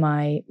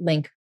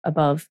link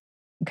above.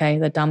 Okay.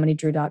 The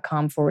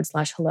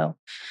dominidrew.com/hello.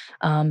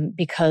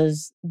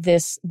 Because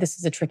this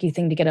is a tricky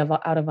thing to get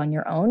out of on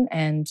your own.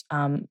 And,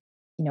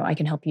 I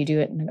can help you do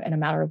it in a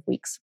matter of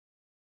weeks.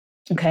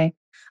 Okay.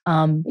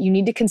 You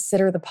need to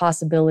consider the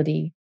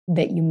possibility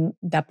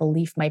that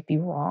belief might be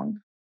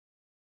wrong.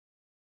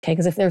 Okay.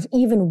 Because if there's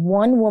even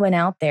one woman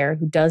out there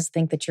who does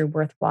think that you're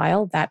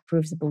worthwhile, that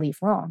proves the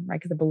belief wrong, right?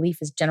 Because the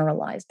belief is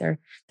generalized. They're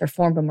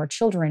formed when we're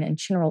children, and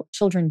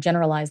children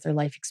generalize their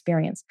life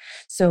experience.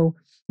 So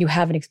you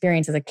have an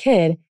experience as a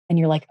kid and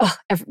you're like, "Oh,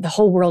 the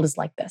whole world is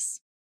like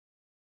this,"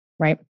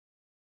 right?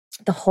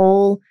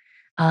 All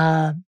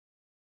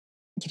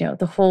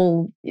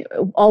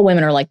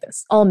women are like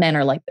this. All men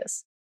are like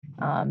this.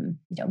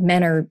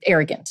 Men are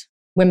arrogant.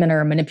 Women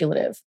are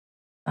manipulative.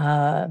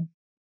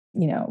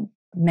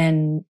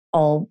 Men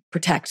all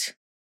protect.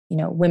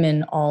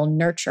 Women all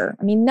nurture.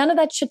 I mean, none of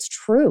that shit's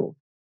true.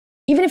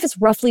 Even if it's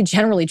roughly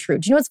generally true.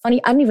 Do you know what's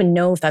funny? I don't even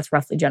know if that's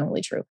roughly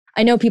generally true.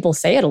 I know people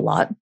say it a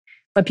lot,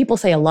 but people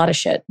say a lot of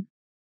shit.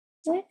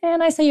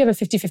 And I say you have a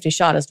 50-50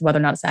 shot as to whether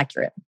or not it's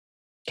accurate.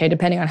 Okay,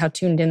 depending on how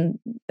tuned in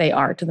they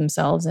are to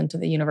themselves and to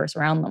the universe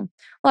around them.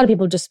 A lot of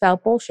people just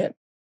spout bullshit.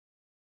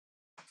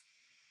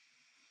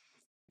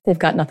 They've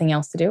got nothing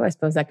else to do. I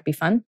suppose that could be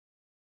fun.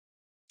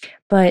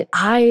 But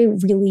I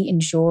really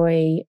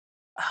enjoy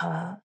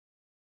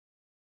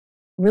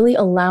really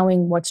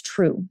allowing what's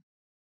true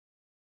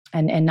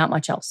and not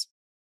much else.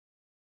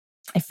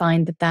 I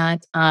find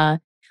that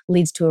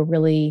leads to a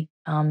really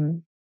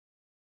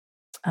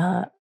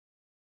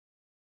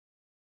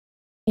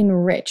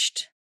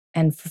enriched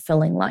and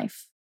fulfilling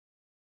life,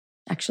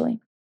 actually.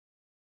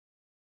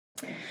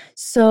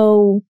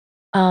 So,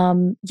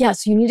 so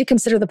you need to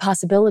consider the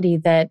possibility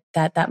that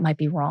might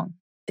be wrong,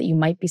 that you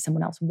might be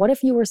someone else. What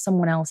if you were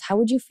someone else? How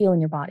would you feel in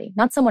your body?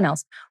 Not someone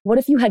else. What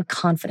if you had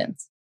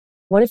confidence?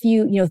 What if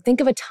you think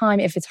of a time,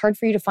 if it's hard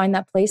for you to find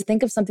that place,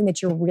 think of something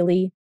that you're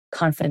really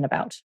confident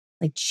about,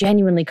 like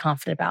genuinely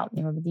confident about.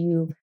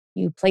 You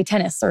play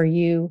tennis, or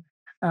you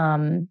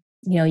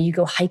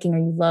go hiking, or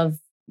you love,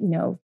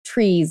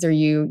 trees, or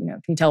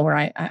can you tell where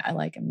I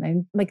like them?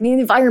 I like the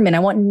environment. I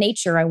want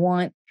nature. I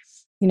want,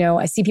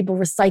 I see people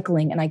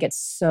recycling and I get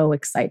so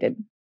excited.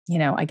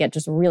 I get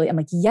just really, I'm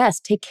like, yes,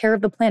 take care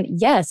of the planet.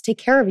 Yes, take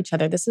care of each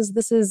other. This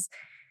is,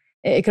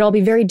 it could all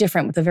be very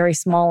different with a very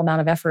small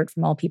amount of effort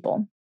from all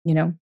people,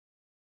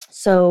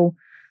 So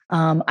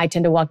I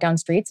tend to walk down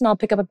streets and I'll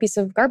pick up a piece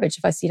of garbage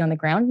if I see it on the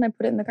ground and I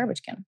put it in the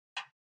garbage can.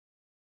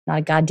 Not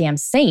a goddamn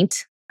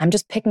saint. I'm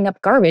just picking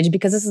up garbage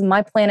because this is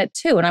my planet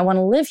too. And I want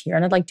to live here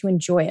and I'd like to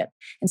enjoy it.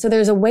 And so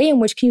there's a way in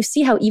which, can you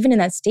see how even in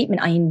that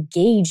statement, I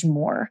engage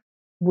more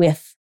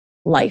with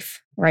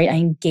life, right? I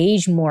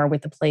engage more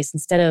with the place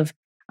instead of,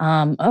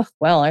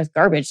 there's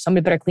garbage.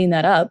 Somebody better clean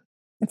that up.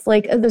 It's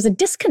like there's a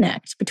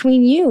disconnect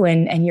between you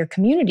and your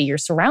community, your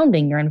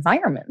surrounding, your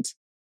environment.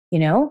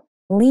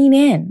 Lean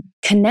in,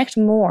 connect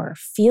more,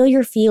 feel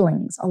your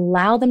feelings,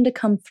 allow them to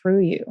come through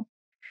you.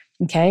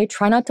 Okay.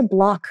 Try not to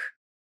block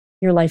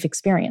your life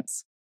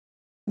experience.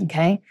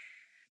 Okay.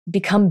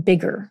 Become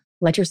bigger.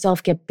 Let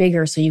yourself get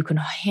bigger so you can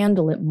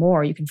handle it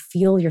more. You can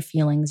feel your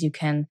feelings. You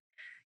can,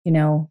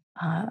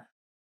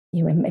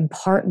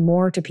 impart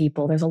more to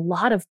people. There's a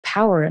lot of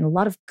power and a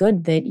lot of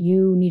good that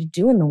you need to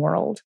do in the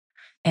world.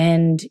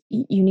 And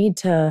you need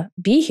to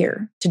be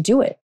here to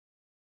do it.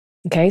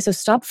 Okay. So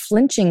stop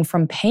flinching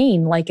from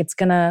pain like it's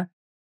gonna,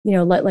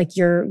 like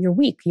you're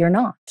weak. You're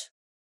not.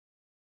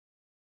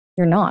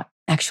 You're not,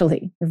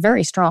 actually. You're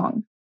very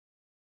strong.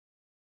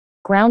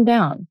 Ground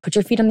down. Put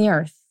your feet on the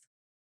earth.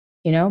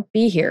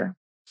 Be here.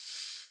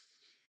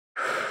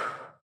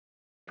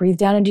 Breathe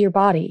down into your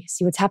body.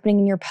 See what's happening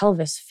in your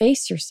pelvis.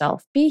 Face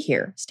yourself. Be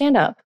here. Stand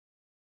up.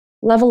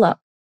 Level up.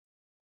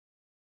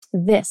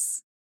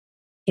 This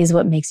is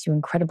what makes you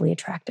incredibly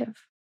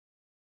attractive.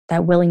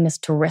 That willingness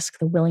to risk,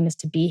 the willingness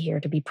to be here,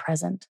 to be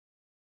present.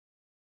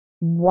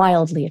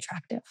 Wildly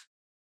attractive.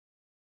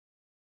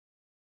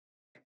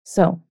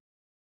 So,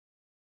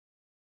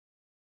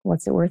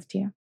 what's it worth to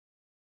you?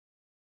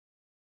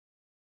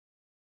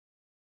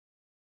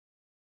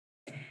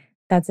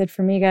 That's it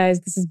for me,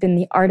 guys. This has been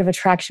The Art of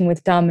Attraction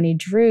with Dominique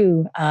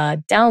Drew.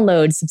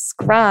 Download,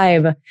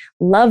 subscribe,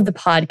 love the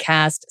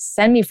podcast,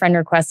 send me friend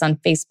requests on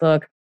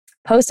Facebook,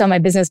 post on my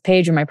business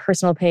page or my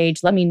personal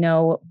page. Let me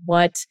know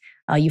what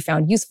you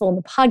found useful in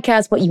the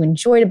podcast, what you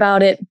enjoyed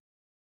about it.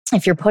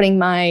 If you're putting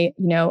my,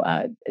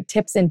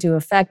 tips into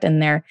effect in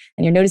there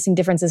and you're noticing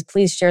differences,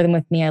 please share them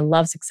with me. I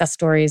love success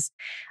stories.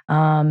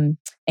 And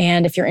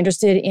if you're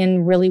interested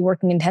in really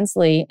working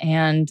intensely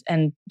and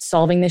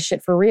solving this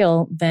shit for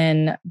real,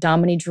 then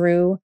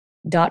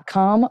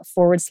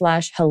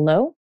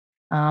dominidrew.com/hello.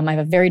 I have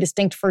a very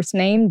distinct first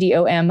name,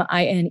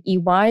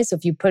 Dominey. So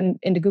if you put it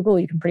into Google,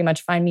 you can pretty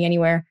much find me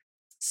anywhere.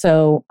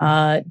 So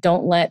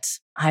don't let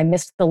I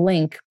missed the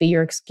link be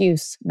your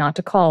excuse not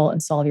to call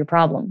and solve your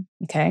problem.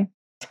 Okay?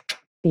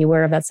 Be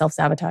aware of that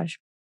self-sabotage.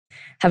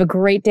 Have a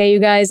great day, you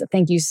guys.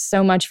 Thank you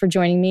so much for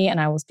joining me, and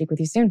I will speak with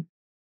you soon.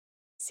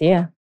 See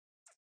ya.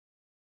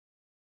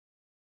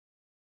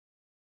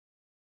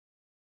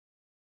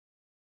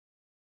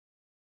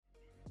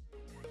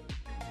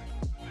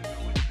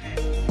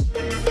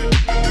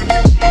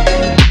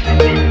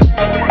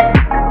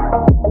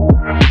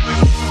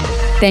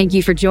 Thank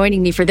you for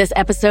joining me for this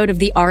episode of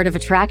The Art of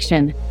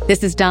Attraction.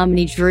 This is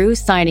Dominique Drew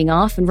signing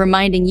off and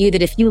reminding you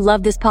that if you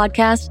love this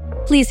podcast,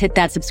 please hit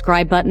that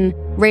subscribe button,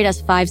 rate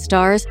us 5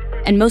 stars,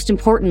 and most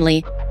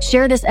importantly,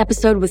 share this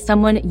episode with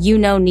someone you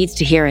know needs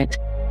to hear it.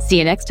 See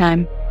you next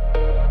time.